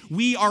changed.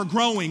 We are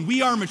growing.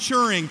 We are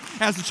maturing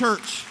as a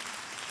church.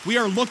 We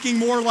are looking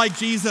more like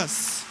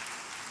Jesus.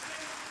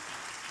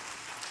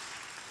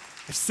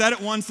 I've said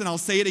it once and I'll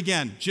say it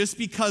again. Just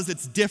because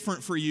it's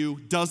different for you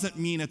doesn't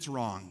mean it's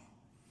wrong.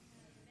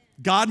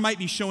 God might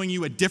be showing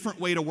you a different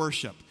way to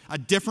worship, a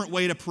different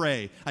way to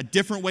pray, a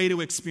different way to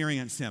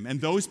experience Him.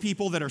 And those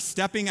people that are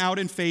stepping out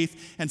in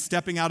faith and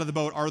stepping out of the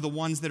boat are the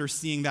ones that are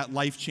seeing that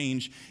life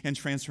change and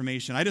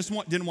transformation. I just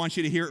didn't want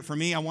you to hear it from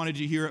me. I wanted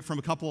you to hear it from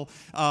a couple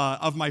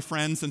of my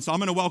friends. And so I'm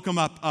going to welcome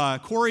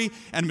up Corey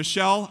and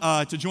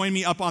Michelle to join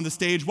me up on the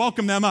stage.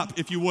 Welcome them up,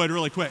 if you would,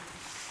 really quick.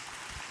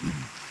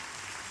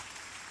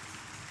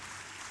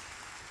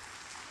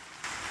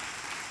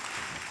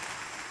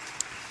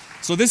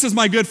 So this is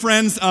my good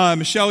friends,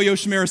 Michelle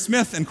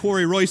Yoshimura-Smith and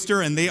Corey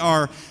Royster, and they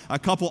are a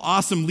couple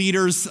awesome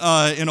leaders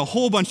in a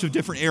whole bunch of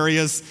different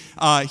areas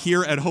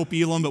here at Hope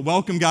Elam. But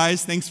welcome,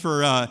 guys. Thanks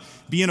for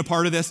being a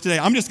part of this today.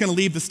 I'm just going to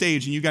leave the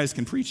stage, and you guys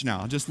can preach now.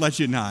 I'll just let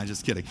you know.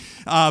 Just kidding.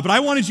 But I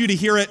wanted you to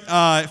hear it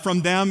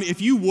from them.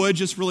 If you would,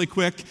 just really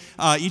quick,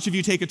 each of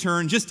you take a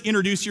turn. Just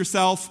introduce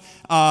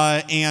yourself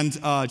and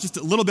just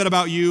a little bit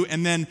about you,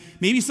 and then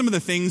maybe some of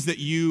the things that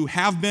you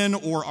have been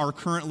or are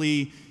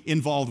currently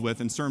involved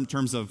with in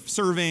terms of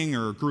serving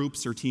or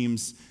groups or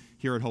teams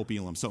here at Hope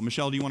Elam. So,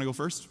 Michelle, do you want to go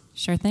first?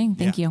 Sure thing.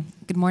 Thank you.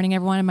 Good morning,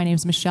 everyone. My name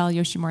is Michelle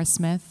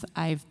Yoshimura-Smith.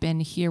 I've been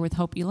here with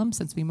Hope Elam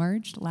since we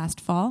merged last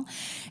fall.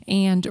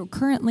 And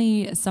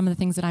currently, some of the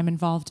things that I'm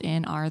involved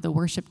in are the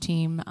worship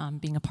team,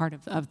 being a part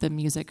of the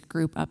music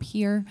group up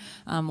here.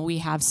 We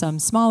have some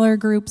smaller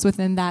groups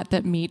within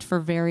that meet for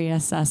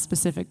various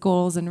specific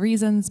goals and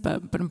reasons,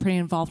 but I'm pretty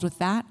involved with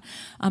that.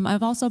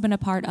 I've also been a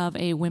part of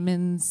a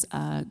women's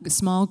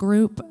small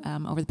group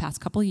over the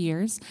past couple of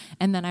years.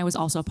 And then I was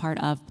also a part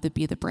of the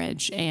Be the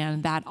Bridge.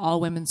 And that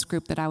all-women's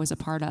group that I was a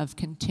part of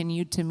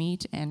continued to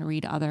meet and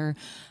read other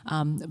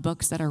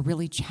books that are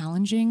really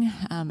challenging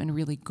and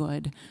really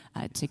good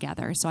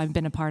together. So I've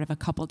been a part of a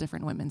couple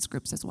different women's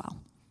groups as well.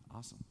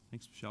 Awesome.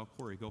 Thanks, Michelle.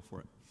 Corey, go for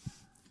it.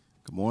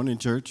 Good morning,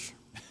 church.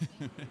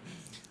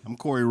 I'm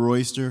Corey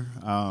Royster.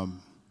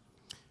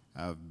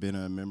 I've been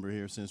a member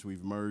here since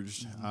we've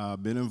merged.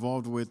 Been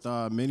involved with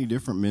many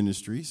different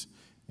ministries,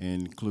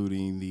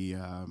 including the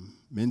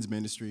men's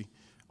ministry,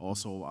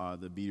 also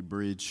the Be the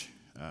Bridge,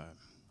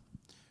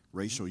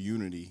 racial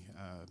unity.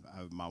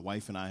 My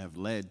wife and I have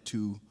led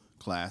 2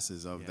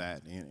 classes of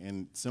that,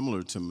 and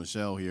similar to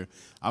Michelle here,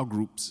 our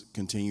groups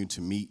continue to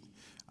meet.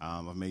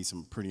 I've made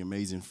some pretty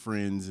amazing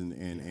friends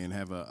and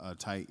have a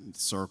tight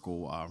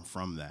circle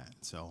from that.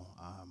 So,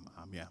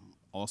 I'm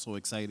also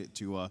excited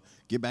to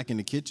get back in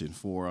the kitchen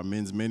for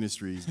men's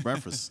ministries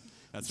breakfast.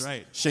 That's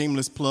right.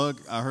 Shameless plug.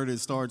 I heard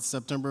it starts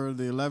September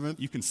the 11th.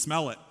 You can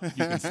smell it. You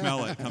can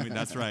smell it coming.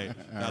 That's right.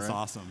 That's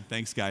awesome.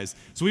 Thanks, guys.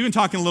 So we've been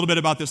talking a little bit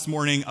about this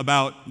morning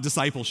about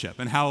discipleship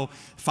and how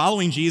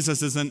following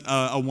Jesus isn't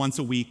a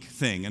once-a-week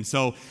thing. And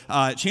so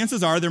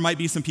chances are there might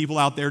be some people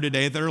out there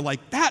today that are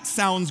like, that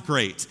sounds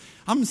great.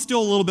 I'm still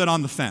a little bit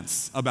on the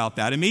fence about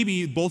that. And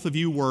maybe both of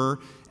you were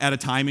at a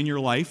time in your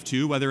life,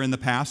 too, whether in the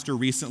past or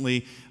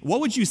recently.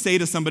 What would you say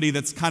to somebody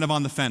that's kind of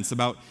on the fence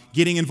about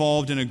getting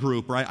involved in a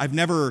group? Right? I've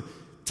never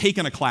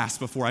taken a class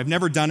before. I've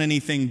never done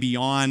anything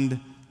beyond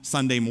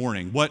Sunday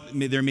morning.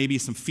 There may be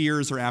some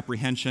fears or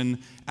apprehension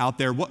out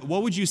there.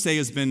 What would you say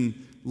has been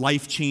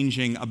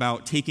life-changing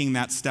about taking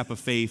that step of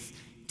faith,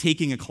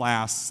 taking a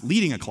class,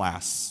 leading a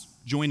class,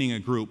 joining a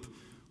group?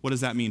 What does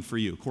that mean for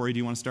you? Corey, do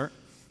you want to start?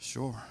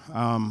 Sure.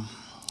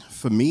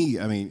 For me,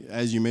 I mean,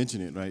 as you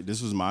mentioned it, right,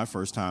 this was my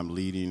first time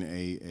leading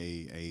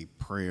a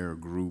prayer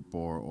group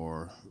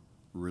or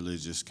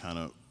religious kind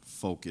of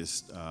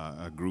focused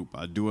a group.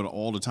 I do it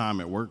all the time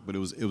at work, but it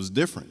was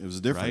different. It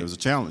was different. Right. It was a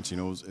challenge.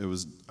 It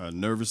was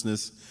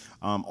nervousness.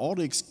 All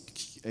the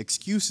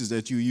excuses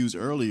that you used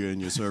earlier in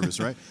your service,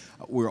 right?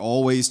 We're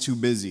always too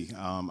busy.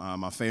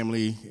 My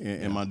family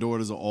and my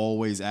daughters are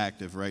always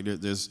active, right?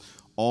 There's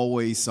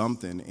always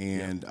something,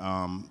 and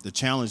the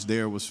challenge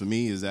there was for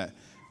me is that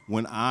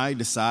when I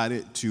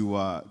decided to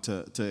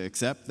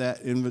accept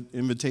that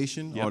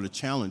invitation or the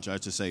challenge, I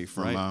should say,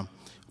 from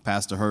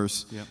Pastor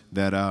Hurst,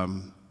 that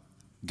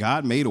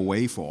God made a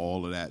way for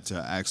all of that to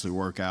actually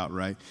work out,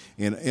 right?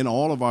 And in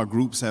all of our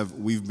groups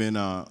we've been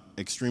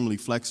extremely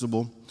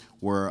flexible,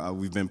 where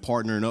we've been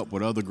partnering up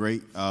with other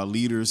great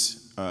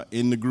leaders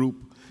in the group,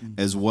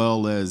 as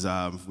well as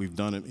we've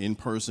done it in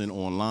person,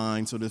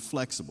 online, so they're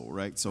flexible,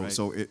 right?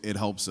 So it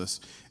helps us,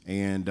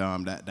 and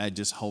that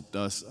just helped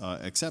us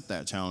accept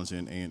that challenge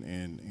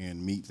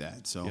and meet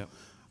that. So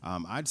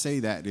I'd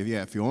say that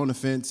if you're on the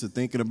fence or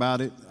thinking about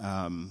it,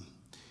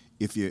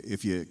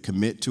 if you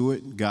commit to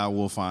it, God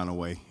will find a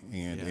way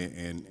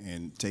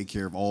and take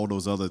care of all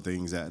those other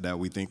things that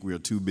we think we are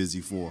too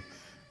busy for,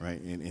 right?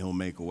 And He'll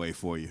make a way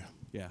for you.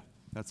 Yeah,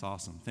 that's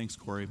awesome. Thanks,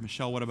 Corey.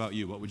 Michelle, what about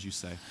you? What would you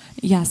say?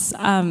 Yes,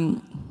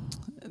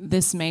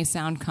 this may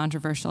sound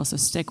controversial, so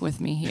stick with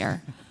me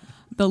here.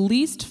 The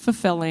least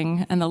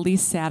fulfilling and the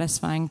least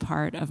satisfying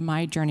part of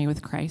my journey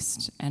with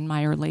Christ and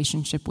my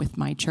relationship with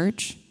my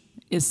church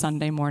is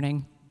Sunday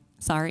morning.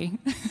 Sorry.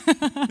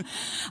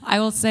 I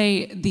will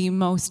say the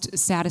most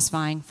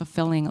satisfying,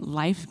 fulfilling,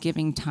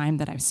 life-giving time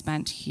that I've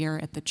spent here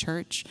at the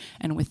church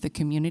and with the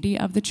community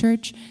of the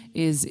church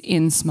is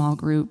in small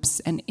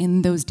groups and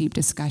in those deep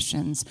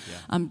discussions,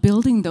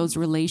 building those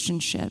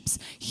relationships.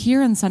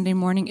 Here on Sunday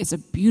morning is a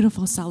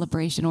beautiful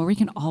celebration where we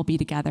can all be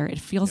together.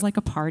 It feels like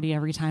a party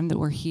every time that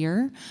we're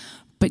here.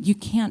 But you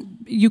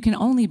can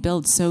only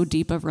build so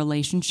deep of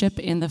relationship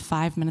in the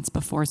 5 minutes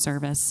before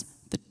service,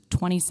 the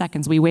 20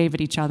 seconds we wave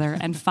at each other,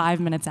 and 5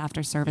 minutes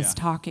after service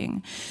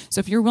talking. So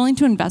if you're willing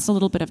to invest a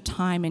little bit of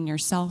time in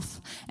yourself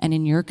and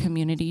in your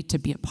community to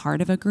be a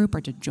part of a group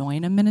or to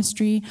join a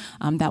ministry,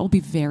 that will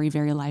be very,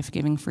 very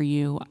life-giving for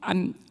you.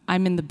 I'm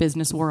in the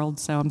business world,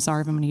 so I'm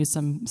sorry if I'm going to use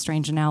some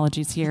strange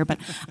analogies here, but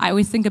I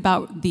always think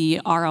about the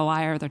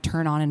ROI or the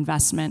return on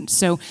investment.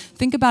 So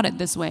think about it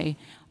this way.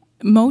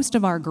 Most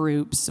of our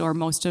groups or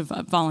most of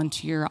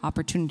volunteer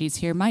opportunities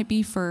here might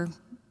be for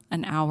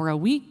an hour a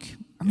week,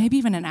 or maybe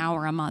even an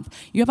hour a month.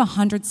 You have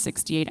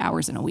 168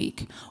 hours in a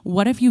week.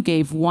 What if you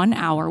gave 1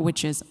 hour,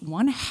 which is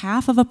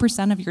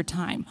 0.5% of your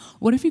time?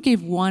 What if you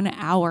gave 1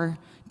 hour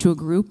to a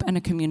group and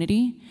a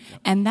community,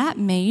 and that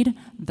made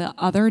the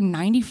other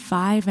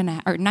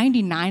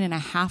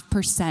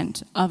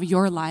 99.5% of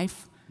your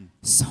life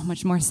so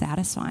much more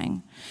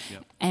satisfying?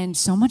 and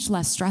so much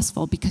less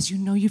stressful because you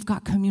know you've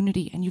got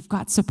community and you've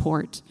got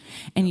support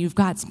and you've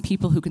got some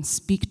people who can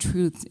speak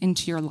truth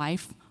into your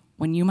life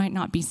when you might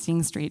not be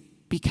seeing straight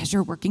because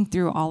you're working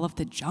through all of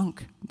the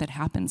junk that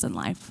happens in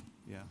life.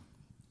 Yeah,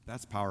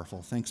 that's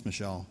powerful. Thanks,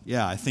 Michelle.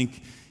 Yeah, I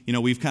think,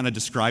 we've kind of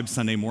described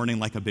Sunday morning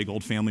like a big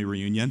old family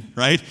reunion,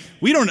 right?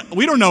 We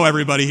don't know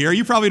everybody here.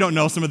 You probably don't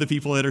know some of the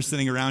people that are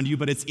sitting around you,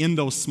 but it's in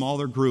those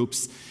smaller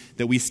groups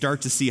that we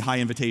start to see high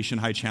invitation,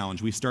 high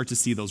challenge. We start to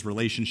see those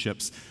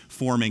relationships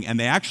forming, and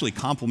they actually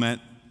complement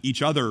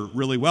each other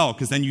really well,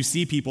 because then you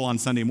see people on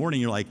Sunday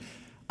morning, you're like,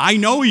 I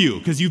know you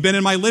because you've been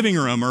in my living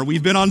room, or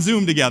we've been on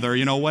Zoom together,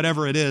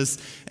 whatever it is,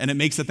 and it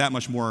makes it that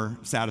much more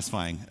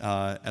satisfying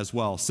as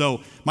well. So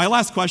my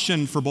last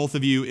question for both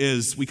of you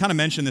is, we kind of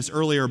mentioned this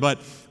earlier, but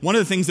one of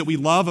the things that we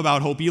love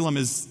about Hope Elam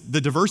is the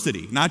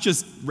diversity, not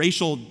just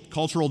racial,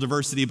 cultural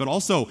diversity, but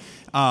also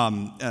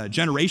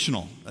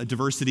generational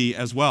diversity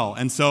as well.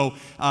 And so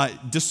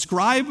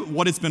describe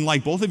what it's been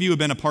like. Both of you have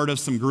been a part of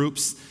some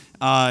groups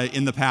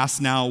in the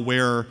past now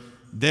where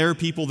there are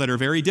people that are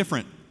very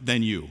different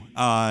than you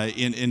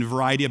in a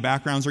variety of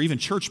backgrounds or even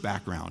church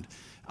background.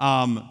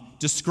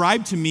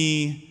 Describe to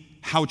me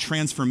how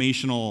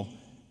transformational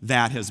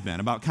that has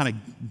been, about kind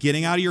of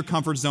getting out of your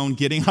comfort zone,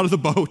 getting out of the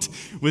boat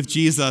with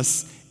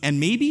Jesus, and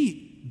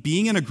maybe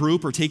being in a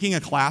group or taking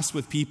a class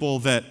with people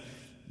that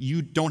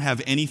you don't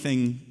have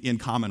anything in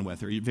common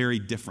with, or you're very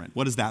different.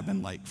 What has that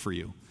been like for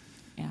you?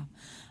 Yeah.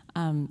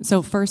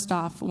 So first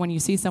off, when you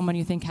see someone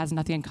you think has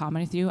nothing in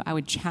common with you, I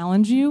would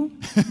challenge you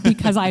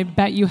because I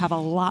bet you have a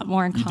lot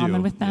more in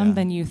common with them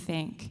than you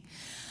think.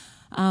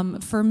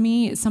 For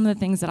me, some of the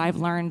things that I've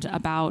learned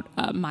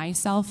about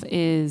myself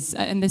is,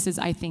 and this is,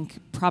 I think,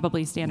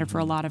 probably standard for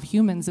a lot of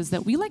humans, is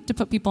that we like to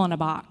put people in a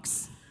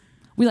box.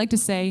 We like to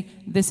say,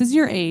 this is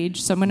your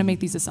age, so I'm going to make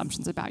these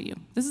assumptions about you.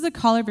 This is the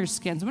color of your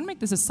skin, so I'm going to make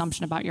this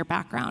assumption about your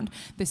background.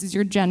 This is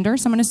your gender,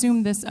 so I'm going to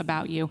assume this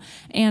about you.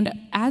 And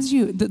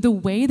the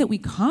way that we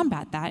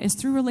combat that is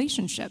through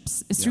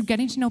relationships, is through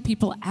getting to know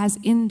people as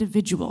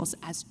individuals,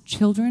 as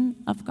children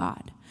of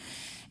God.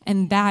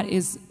 And that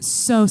is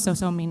so, so,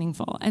 so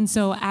meaningful. And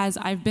so as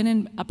I've been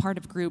in a part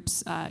of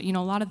groups, a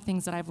lot of the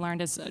things that I've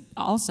learned is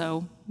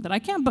also that I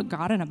can't put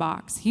God in a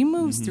box. He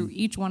moves through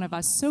each one of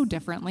us so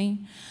differently.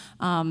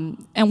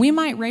 And we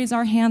might raise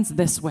our hands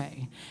this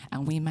way,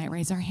 and we might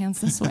raise our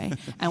hands this way,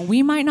 and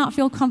we might not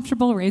feel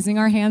comfortable raising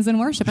our hands in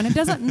worship. And it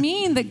doesn't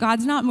mean that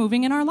God's not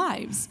moving in our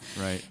lives.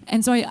 Right.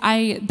 And so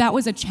that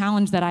was a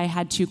challenge that I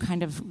had to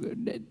kind of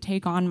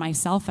take on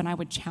myself, and I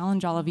would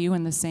challenge all of you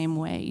in the same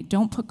way.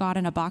 Don't put God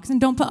in a box, and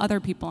don't put other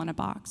people in a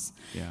box.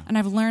 Yeah. And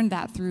I've learned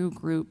that through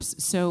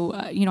groups. So,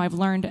 I've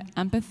learned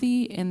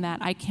empathy in that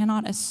I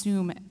cannot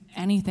assume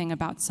anything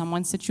about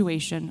someone's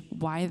situation,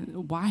 why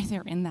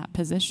they're in that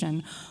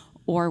position,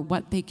 or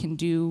what they can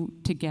do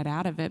to get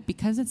out of it,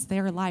 because it's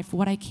their life.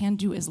 What I can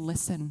do is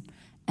listen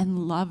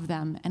and love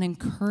them and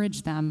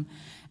encourage them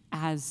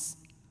as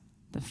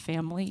the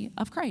family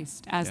of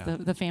Christ, as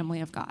the family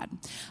of God.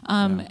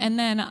 And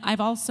then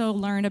I've also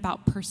learned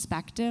about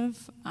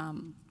perspective.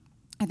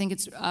 I think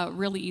it's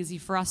really easy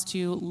for us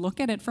to look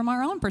at it from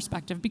our own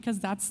perspective, because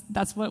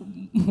that's what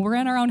we're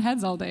in our own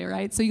heads all day,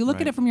 right? So you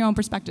look at it from your own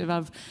perspective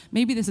of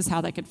maybe this is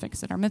how they could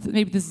fix it, or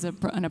maybe this is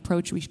an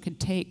approach we could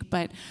take.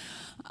 But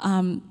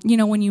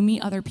when you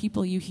meet other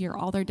people, you hear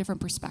all their different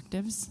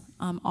perspectives,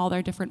 all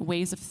their different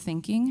ways of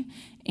thinking,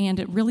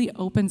 and it really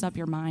opens up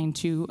your mind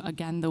to,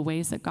 again, the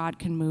ways that God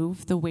can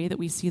move, the way that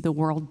we see the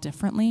world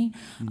differently.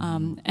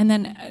 And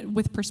then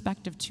with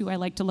perspective, too, I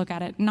like to look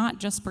at it, not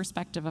just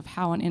perspective of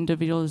how an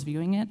individual is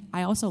viewing it,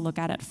 I also look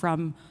at it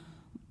from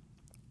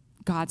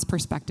God's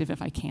perspective,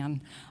 if I can.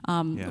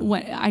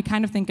 I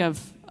kind of think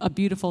of a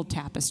beautiful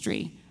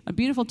tapestry. A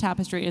beautiful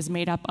tapestry is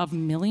made up of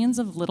millions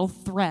of little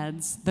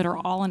threads that are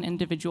all an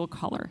individual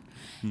color.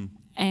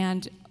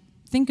 And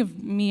think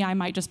of me, I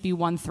might just be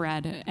one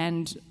thread,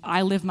 and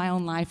I live my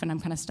own life, and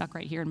I'm kind of stuck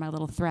right here in my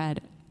little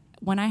thread.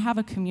 When I have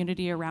a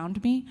community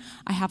around me,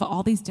 I have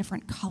all these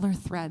different color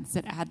threads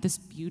that add this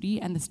beauty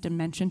and this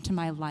dimension to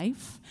my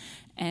life,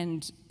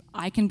 and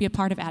I can be a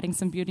part of adding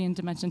some beauty and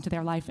dimension to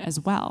their life as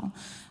well.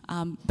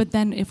 But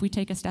then if we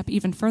take a step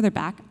even further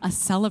back, a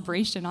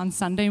celebration on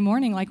Sunday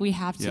morning like we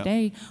have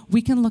today,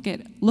 we can look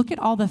at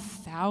all the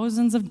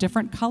thousands of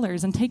different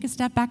colors and take a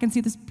step back and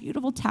see this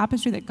beautiful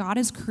tapestry that God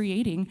is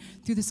creating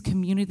through this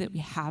community that we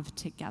have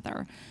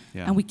together.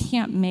 And we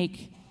can't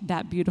make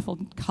that beautiful,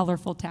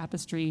 colorful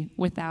tapestry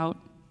without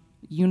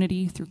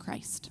unity through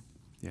Christ.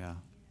 Yeah.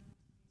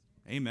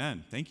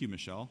 Amen. Thank you,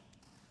 Michelle.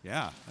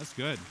 Yeah, that's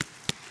good.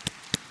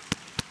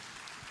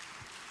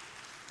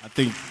 I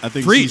think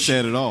Preach. She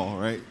said it all,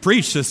 right?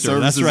 Preach, sister.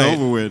 Service That's right. is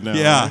over with now.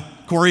 Yeah. Right?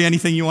 Corey,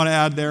 anything you want to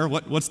add there?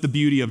 What's the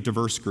beauty of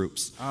diverse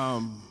groups?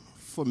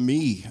 For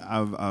me,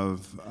 I've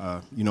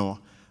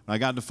I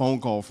got the phone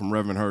call from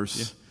Reverend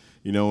Hurst,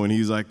 and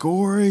he's like,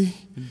 Corey,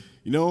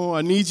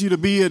 I need you to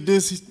be at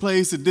this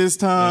place at this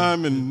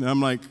time, and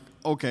I'm like,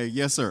 okay,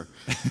 yes, sir,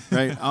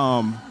 right?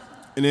 And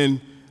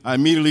then I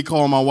immediately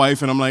call my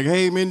wife and I'm like,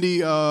 hey,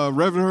 Mindy,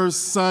 Reverend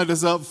Hurst signed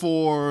us up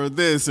for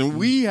this, and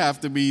we have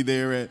to be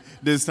there at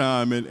this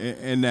time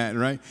and that,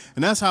 right?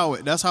 And that's how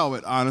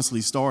it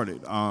honestly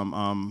started.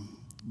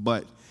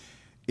 But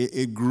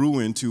it grew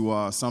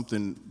into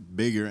something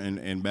bigger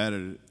and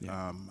better.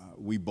 Yeah.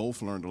 We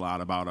both learned a lot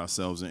about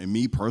ourselves. And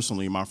me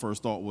personally, my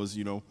first thought was,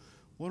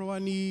 what do I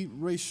need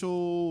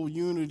racial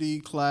unity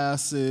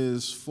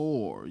classes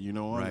for?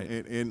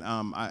 Right.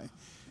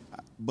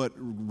 But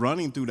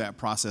running through that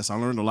process, I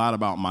learned a lot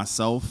about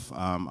myself.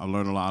 I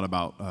learned a lot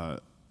about a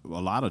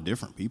lot of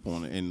different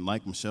people. And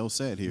like Michelle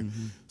said here,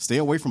 stay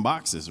away from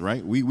boxes,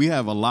 right? We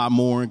have a lot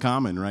more in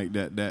common, right?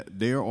 That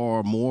there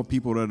are more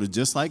people that are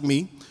just like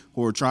me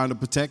who are trying to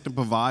protect and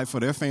provide for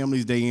their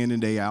families day in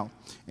and day out.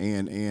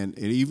 And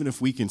even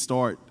if we can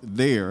start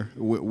there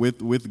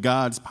with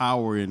God's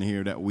power in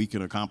here, that we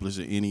can accomplish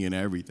any and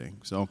everything.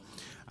 So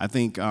I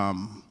think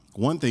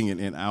one thing,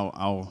 and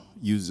I'll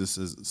use this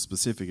as a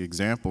specific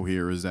example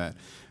here, is that,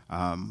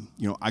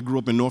 I grew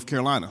up in North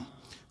Carolina.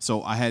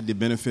 So I had the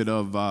benefit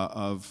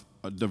of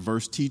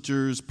diverse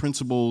teachers,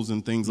 principals,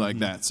 and things like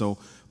that. So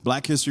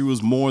Black History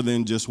was more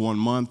than just 1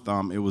 month.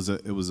 It was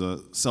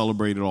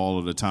celebrated all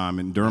of the time.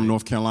 In Durham,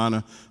 North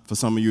Carolina, for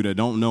some of you that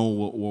don't know,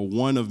 were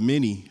one of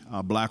many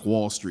Black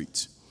Wall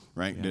Streets.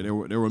 Right, yeah.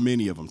 There were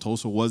many of them.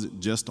 Tulsa wasn't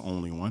just the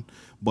only one,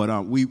 but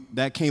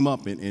that came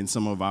up in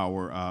some of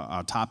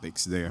our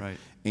topics there. Right.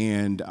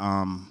 And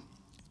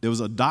there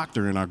was a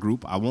doctor in our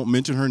group. I won't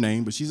mention her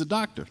name, but she's a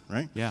doctor,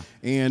 right? Yeah.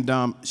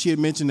 And she had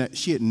mentioned that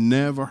she had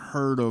never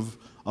heard of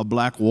a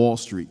Black Wall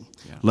Street,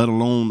 let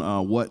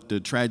alone what the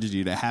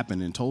tragedy that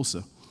happened in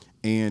Tulsa.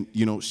 And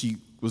she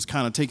was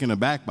kind of taken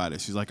aback by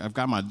this. She's like, I've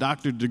got my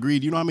doctorate degree.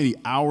 Do you know how many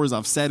hours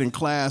I've sat in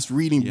class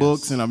reading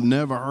books, and I've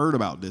never heard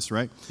about this,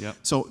 right? Yep.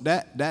 So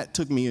that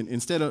took me,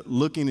 instead of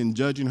looking and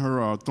judging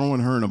her or throwing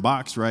her in a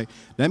box, right,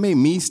 that made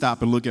me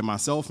stop and look at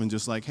myself and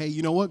just like, hey,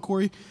 you know what,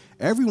 Corey?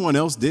 Everyone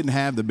else didn't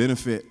have the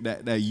benefit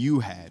that you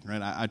had,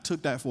 right? I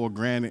took that for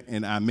granted,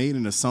 and I made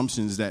an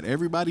assumption that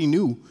everybody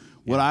knew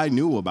what I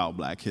knew about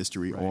Black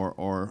history, right,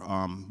 or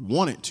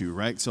wanted to,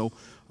 right? So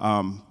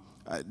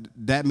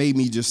that made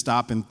me just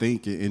stop and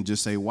think and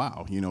just say,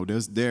 wow,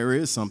 there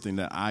is something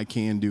that I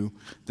can do,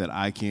 that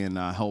I can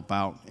help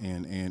out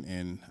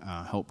and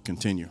help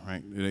continue,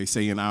 right? They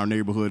say in our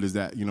neighborhood is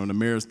that,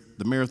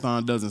 the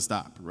marathon doesn't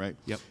stop, right?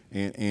 Yep.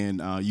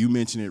 And you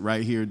mentioned it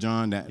right here,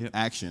 John, that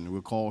action.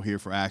 We're called here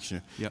for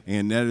action. Yep.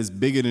 And that is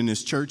bigger than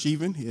this church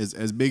even,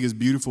 as big, as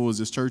beautiful as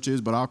this church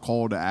is, but our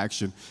call to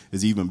action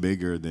is even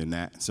bigger than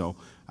that. So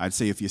I'd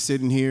say if you're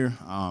sitting here,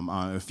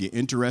 if you're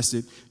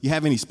interested, you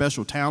have any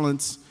special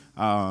talents,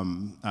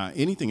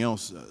 anything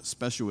else,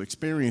 special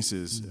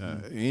experiences,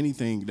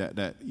 anything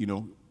that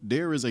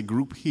there is a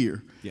group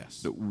here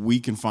that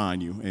we can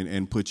find you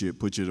and put you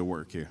to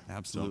work here.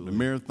 Absolutely. So the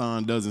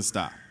marathon doesn't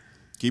stop.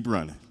 Keep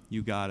running.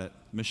 You got it.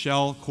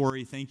 Michelle,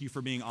 Corey, thank you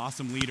for being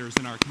awesome leaders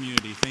in our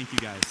community. Thank you,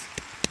 guys.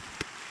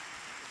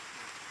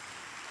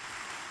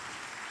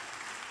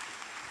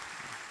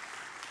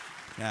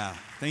 Yeah,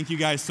 thank you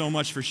guys so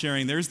much for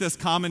sharing. There's this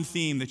common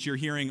theme that you're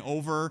hearing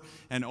over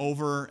and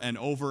over and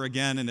over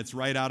again, and it's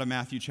right out of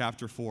Matthew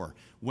chapter 4.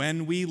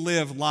 When we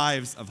live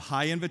lives of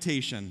high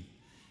invitation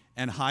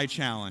and high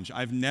challenge.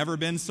 I've never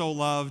been so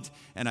loved,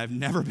 and I've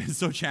never been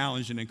so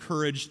challenged and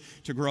encouraged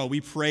to grow.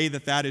 We pray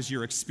that is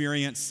your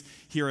experience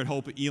here at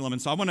Hope Elam.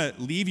 And so I want to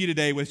leave you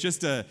today with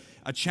just a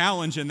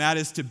challenge, and that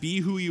is to be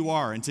who you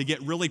are and to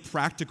get really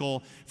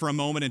practical for a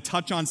moment and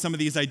touch on some of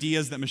these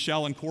ideas that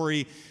Michelle and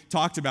Corey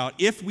talked about.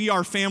 If we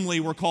are family,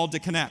 we're called to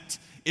connect.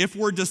 If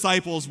we're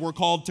disciples, we're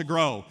called to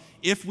grow.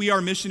 If we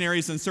are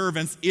missionaries and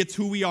servants, it's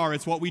who we are.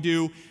 It's what we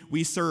do.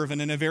 We serve.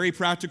 And in a very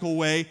practical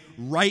way,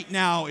 right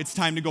now, it's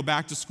time to go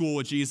back to school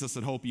with Jesus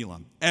at Hope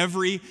Elam.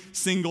 Every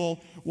single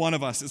one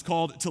of us is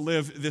called to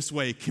live this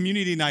way.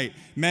 Community night,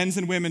 men's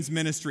and women's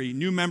ministry,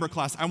 new member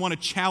class. I want to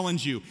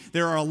challenge you.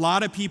 There are a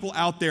lot of people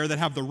out there that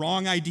have the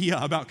wrong idea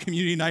about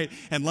community night.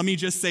 And let me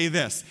just say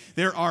this.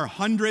 There are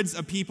hundreds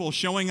of people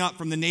showing up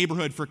from the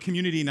neighborhood for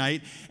community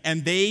night,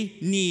 and they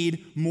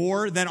need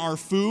more than our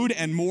food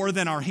and more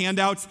than our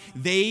handouts.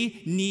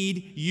 They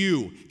need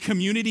you.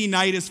 Community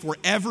night is for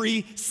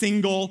every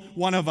single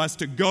one of us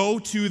to go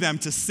to them,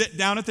 to sit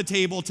down at the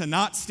table, to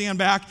not stand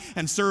back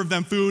and serve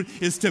them food,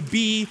 is to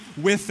be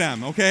with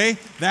them, okay?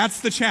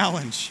 That's the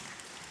challenge.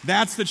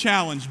 That's the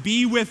challenge.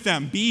 Be with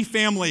them. Be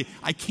family.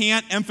 I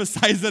can't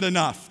emphasize it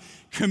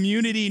enough.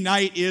 Community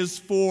night is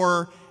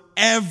for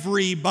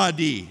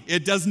everybody.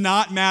 It does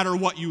not matter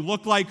what you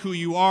look like, who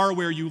you are,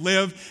 where you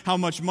live, how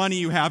much money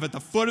you have. At the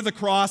foot of the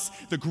cross,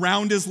 the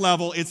ground is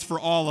level. It's for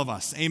all of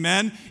us.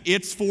 Amen?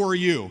 It's for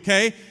you,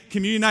 okay?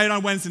 community night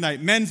on Wednesday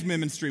night, men's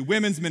ministry,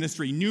 women's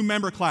ministry, new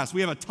member class.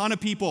 We have a ton of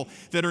people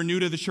that are new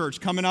to the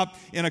church coming up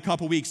in a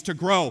couple weeks to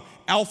grow.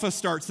 Alpha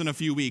starts in a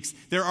few weeks.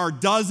 There are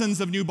dozens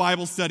of new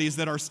Bible studies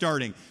that are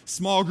starting.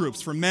 Small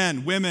groups for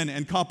men, women,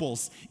 and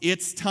couples.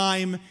 It's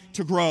time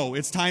to grow.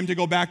 It's time to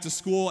go back to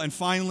school and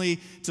finally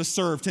to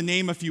serve. To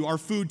name a few, our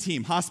food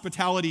team,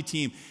 hospitality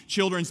team,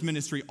 children's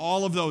ministry,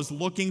 all of those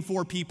looking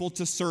for people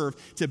to serve,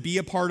 to be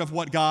a part of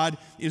what God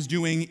is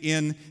doing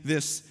in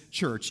this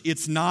church.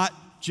 It's not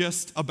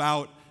just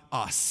about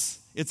us.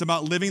 It's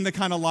about living the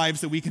kind of lives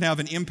that we can have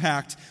an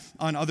impact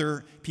on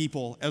other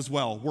people as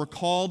well. We're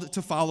called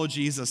to follow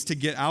Jesus, to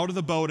get out of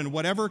the boat, and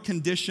whatever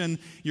condition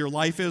your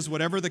life is,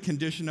 whatever the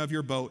condition of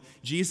your boat,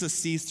 Jesus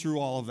sees through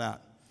all of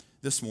that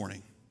this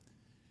morning.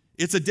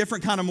 It's a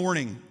different kind of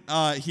morning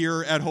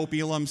here at Hope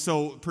Elam.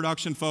 So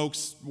production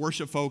folks,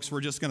 worship folks, we're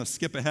just going to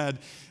skip ahead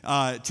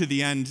to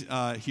the end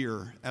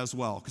here as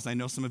well, because I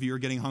know some of you are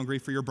getting hungry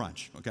for your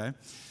brunch, okay?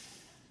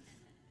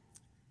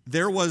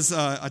 There was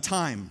a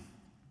time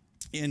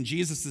in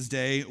Jesus'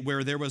 day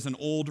where there was an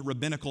old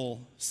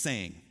rabbinical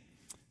saying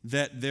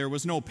that there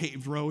was no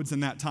paved roads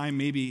in that time,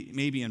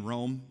 maybe in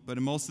Rome, but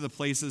in most of the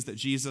places that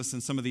Jesus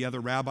and some of the other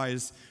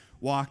rabbis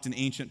walked in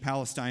ancient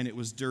Palestine, it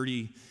was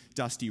dirty,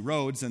 dusty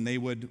roads, and they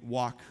would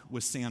walk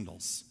with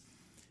sandals.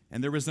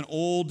 And there was an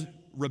old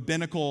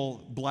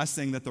rabbinical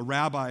blessing that the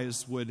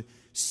rabbis would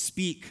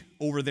speak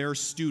over their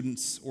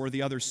students or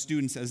the other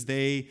students as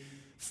they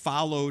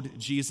followed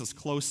Jesus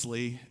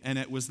closely, and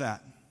it was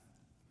that: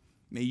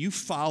 may you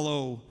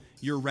follow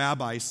your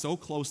rabbi so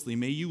closely,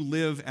 may you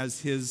live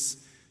as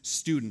his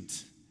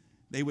student.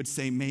 They would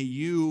say, may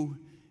you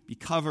be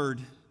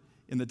covered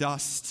in the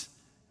dust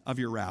of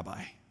your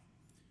rabbi.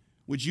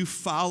 Would you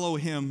follow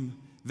him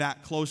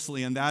that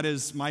closely? And that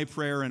is my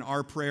prayer and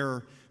our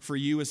prayer for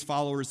you as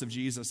followers of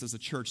Jesus as a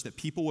church, that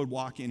people would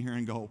walk in here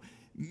and go,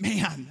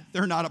 man,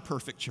 they're not a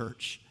perfect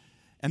church,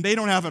 and they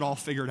don't have it all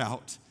figured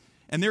out.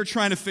 And they're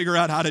trying to figure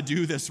out how to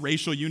do this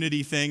racial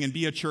unity thing and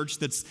be a church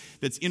that's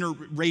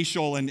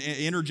interracial and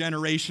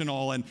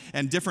intergenerational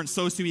and different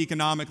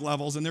socioeconomic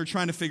levels, and they're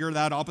trying to figure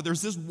that out. But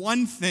there's this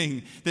one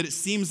thing that it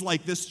seems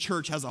like this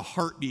church has a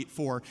heartbeat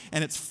for,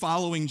 and it's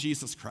following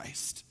Jesus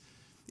Christ.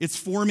 It's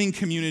forming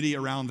community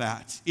around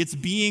that. It's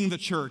being the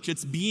church.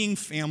 It's being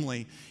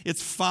family.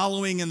 It's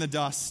following in the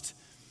dust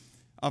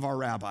of our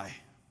rabbi.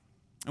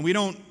 And we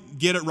don't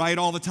get it right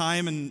all the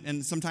time,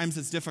 and sometimes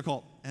it's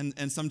difficult,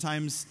 and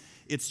sometimes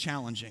it's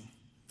challenging.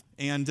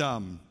 And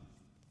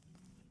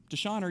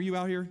Deshaun, are you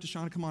out here?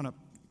 Deshaun, come on up.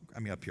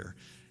 Up here.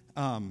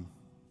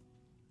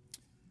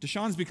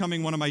 Deshaun's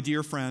becoming one of my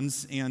dear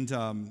friends, and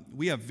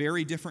we have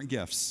very different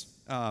gifts.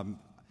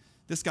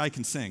 This guy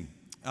can sing,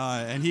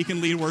 and he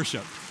can lead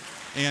worship.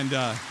 And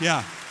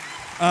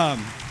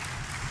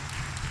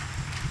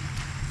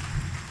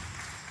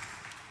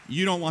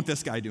you don't want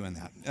this guy doing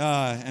that.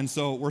 And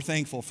so we're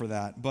thankful for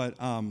that. But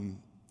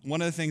one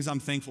of the things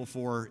I'm thankful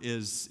for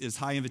is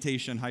high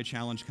invitation, high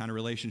challenge kind of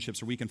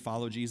relationships where we can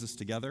follow Jesus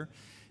together.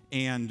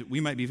 And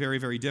we might be very,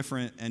 very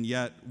different, and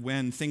yet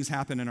when things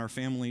happen in our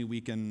family, we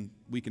can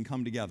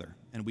come together,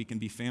 and we can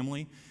be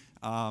family,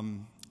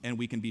 and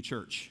we can be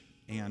church.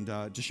 And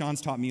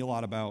Deshaun's taught me a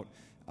lot about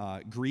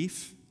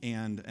grief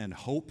and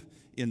hope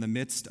in the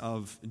midst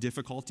of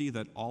difficulty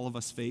that all of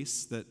us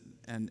face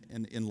and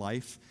in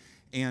life.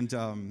 And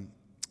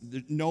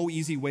no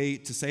easy way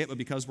to say it, but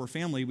because we're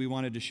family, we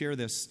wanted to share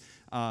this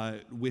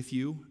with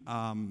you.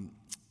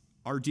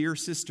 Our dear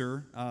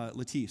sister,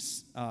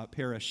 Letice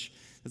Parrish,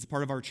 that's a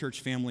part of our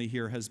church family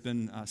here, has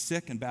been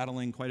sick and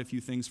battling quite a few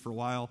things for a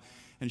while,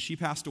 and she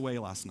passed away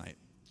last night.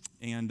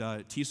 And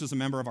Letice was a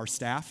member of our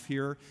staff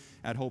here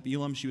at Hope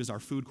Elam. She was our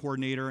food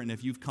coordinator, and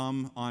if you've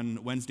come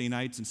on Wednesday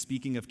nights, and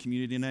speaking of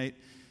community night,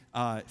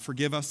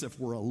 forgive us if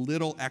we're a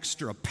little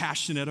extra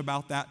passionate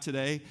about that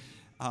today.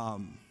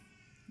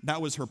 That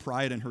was her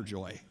pride and her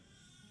joy.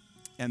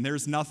 And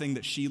there's nothing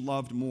that she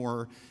loved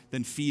more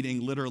than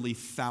feeding literally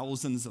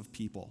thousands of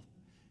people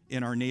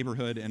in our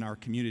neighborhood and our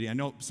community. I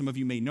know some of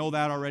you may know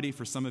that already.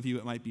 For some of you,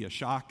 it might be a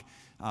shock.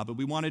 But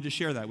we wanted to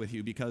share that with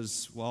you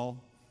because,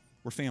 well,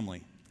 we're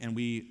family. And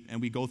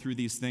we go through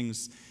these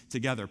things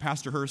together.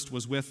 Pastor Hurst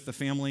was with the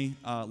family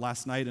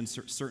last night, and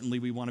certainly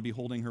we want to be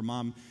holding her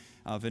mom,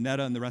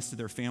 Vanetta, and the rest of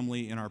their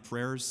family in our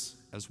prayers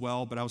as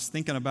well. But I was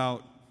thinking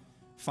about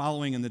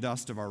following in the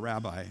dust of our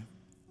rabbi.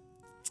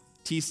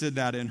 Teese did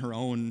that in her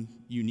own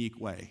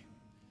unique way.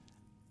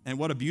 And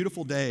what a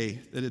beautiful day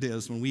that it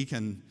is when we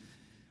can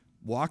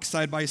walk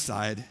side by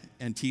side,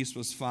 and Teese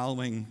was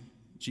following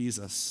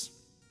Jesus,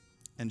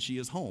 and she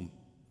is home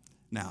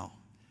now.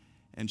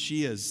 And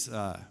she is,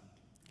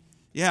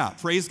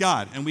 praise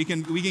God. And we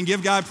can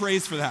give God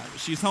praise for that.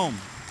 She's home.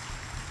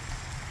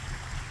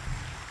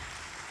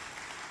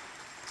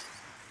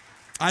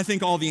 I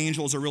think all the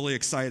angels are really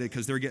excited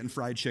because they're getting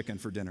fried chicken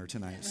for dinner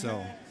tonight.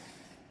 So,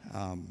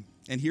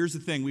 and here's the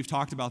thing. We've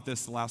talked about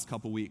this the last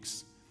couple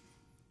weeks.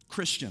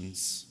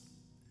 Christians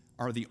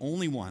are the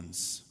only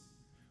ones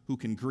who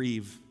can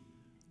grieve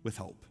with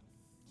hope.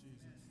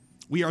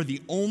 We are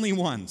the only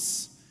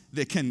ones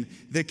that can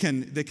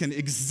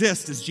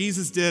exist as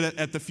Jesus did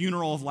at the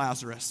funeral of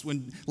Lazarus,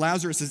 when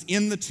Lazarus is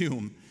in the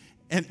tomb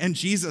and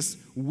Jesus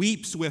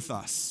weeps with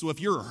us. So if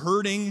you're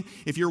hurting,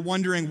 if you're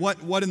wondering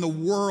what in the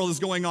world is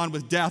going on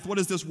with death, what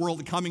is this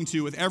world coming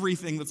to with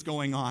everything that's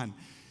going on,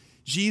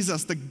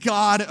 Jesus, the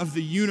God of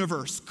the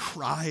universe,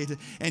 cried,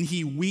 and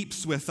he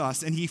weeps with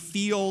us, and he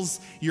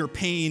feels your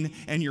pain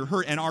and your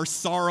hurt and our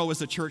sorrow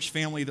as a church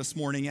family this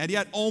morning. And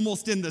yet,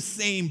 almost in the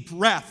same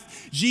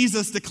breath,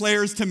 Jesus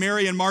declares to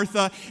Mary and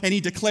Martha, and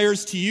he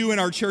declares to you and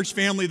our church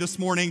family this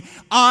morning,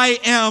 I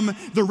am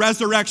the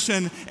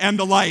resurrection and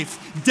the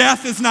life.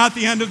 Death is not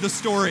the end of the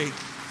story.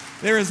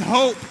 There is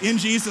hope in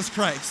Jesus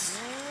Christ.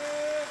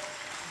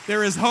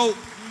 There is hope.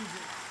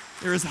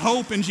 There is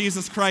hope in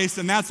Jesus Christ,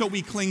 and that's what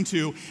we cling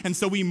to. And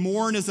so we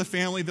mourn as a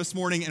family this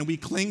morning, and we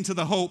cling to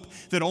the hope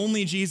that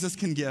only Jesus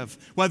can give.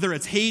 Whether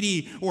it's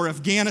Haiti or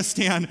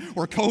Afghanistan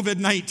or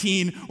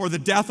COVID-19 or the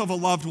death of a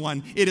loved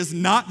one, it is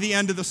not the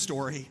end of the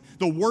story.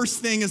 The worst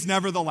thing is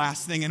never the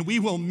last thing, and we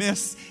will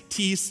miss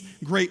Tees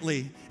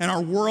greatly. And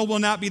our world will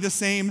not be the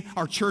same,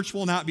 our church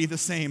will not be the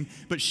same,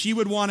 but she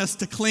would want us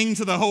to cling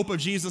to the hope of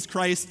Jesus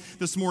Christ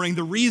this morning.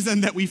 The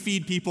reason that we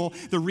feed people,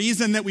 the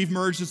reason that we've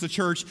merged as a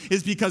church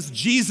is because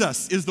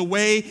Jesus is the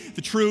way,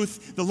 the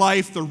truth, the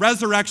life, the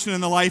resurrection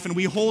and the life, and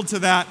we hold to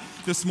that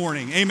this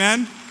morning.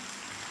 Amen?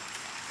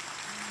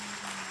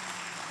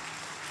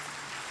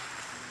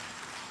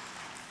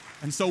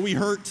 And so we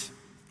hurt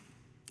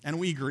and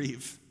we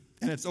grieve.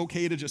 And it's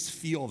okay to just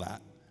feel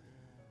that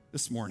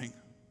this morning.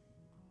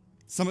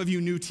 Some of you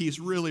knew Tees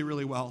really,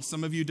 really well.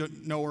 Some of you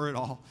don't know her at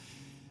all.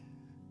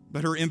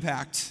 But her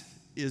impact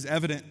is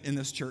evident in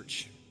this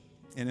church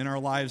and in our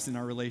lives and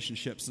our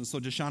relationships. And so,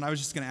 Deshaun, I was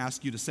just going to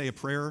ask you to say a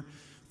prayer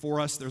for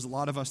us. There's a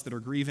lot of us that are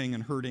grieving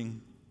and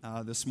hurting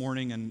this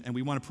morning. And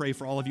we want to pray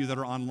for all of you that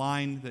are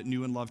online that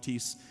knew and loved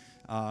Tees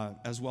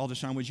as well.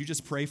 Deshaun, would you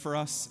just pray for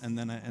us? And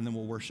then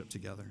we'll worship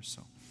together.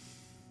 So,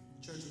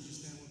 church, would you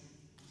stand with me?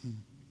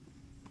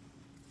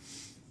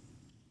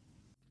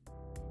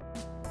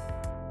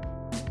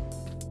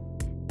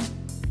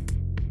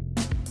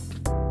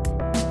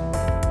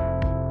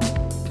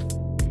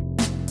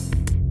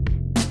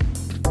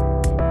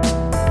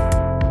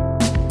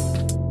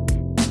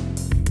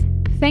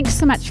 Thanks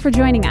so much for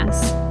joining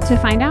us. To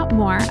find out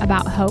more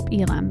about Hope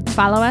Elam,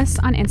 follow us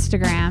on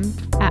Instagram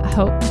at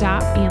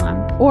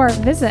hope.elam or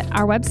visit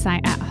our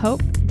website at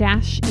hope-elam.org.